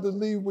you tried to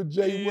leave with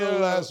Jay Will Yeah.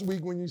 last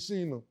week when you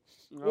seen him.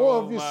 Oh,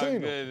 Or if you my seen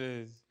him.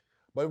 goodness.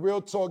 But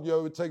real talk,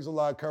 yo, it takes a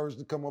lot of courage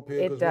to come up here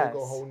It because we ain't does.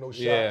 gonna hold no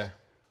shots Yeah.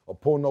 or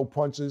pull no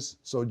punches.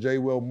 So Jay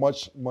Will,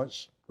 much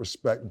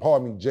respect.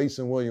 Pardon me,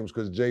 Jason Williams,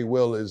 because Jay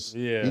Will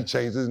he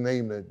changed his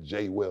name to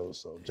Jay Will.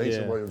 So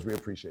Jason Yeah. Williams, we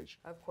appreciate you.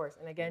 Of course.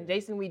 And again,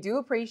 Jason, we do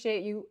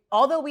appreciate you.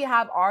 Although we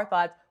have our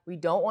thoughts, we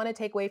don't want to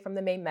take away from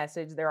the main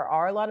message. There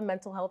are a lot of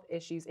mental health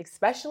issues,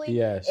 especially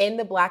Yes. in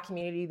the Black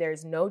community.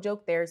 There's no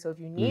joke there. So if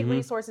you need Mhm.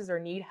 resources or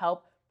need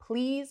help,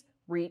 please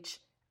reach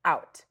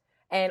out.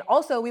 And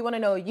also, we want to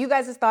know you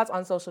guys' thoughts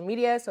on social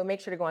media. So make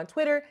sure to go on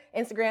Twitter,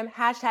 Instagram,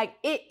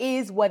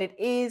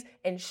 #ItIsWhatItIs,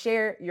 and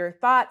share your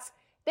thoughts.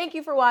 Thank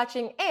you for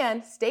watching,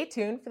 and stay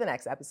tuned for the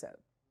next episode.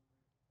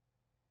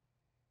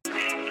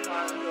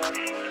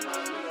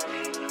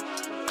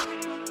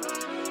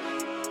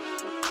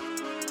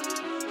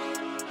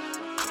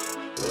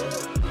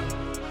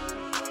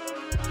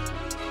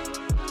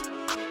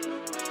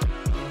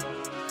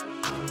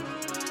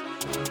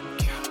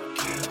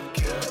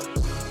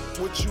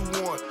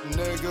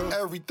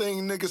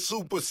 Everything nigga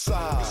super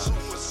size.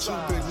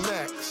 Two Big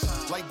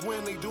Macs. Like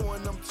when they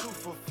doing them 2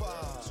 for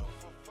 $5.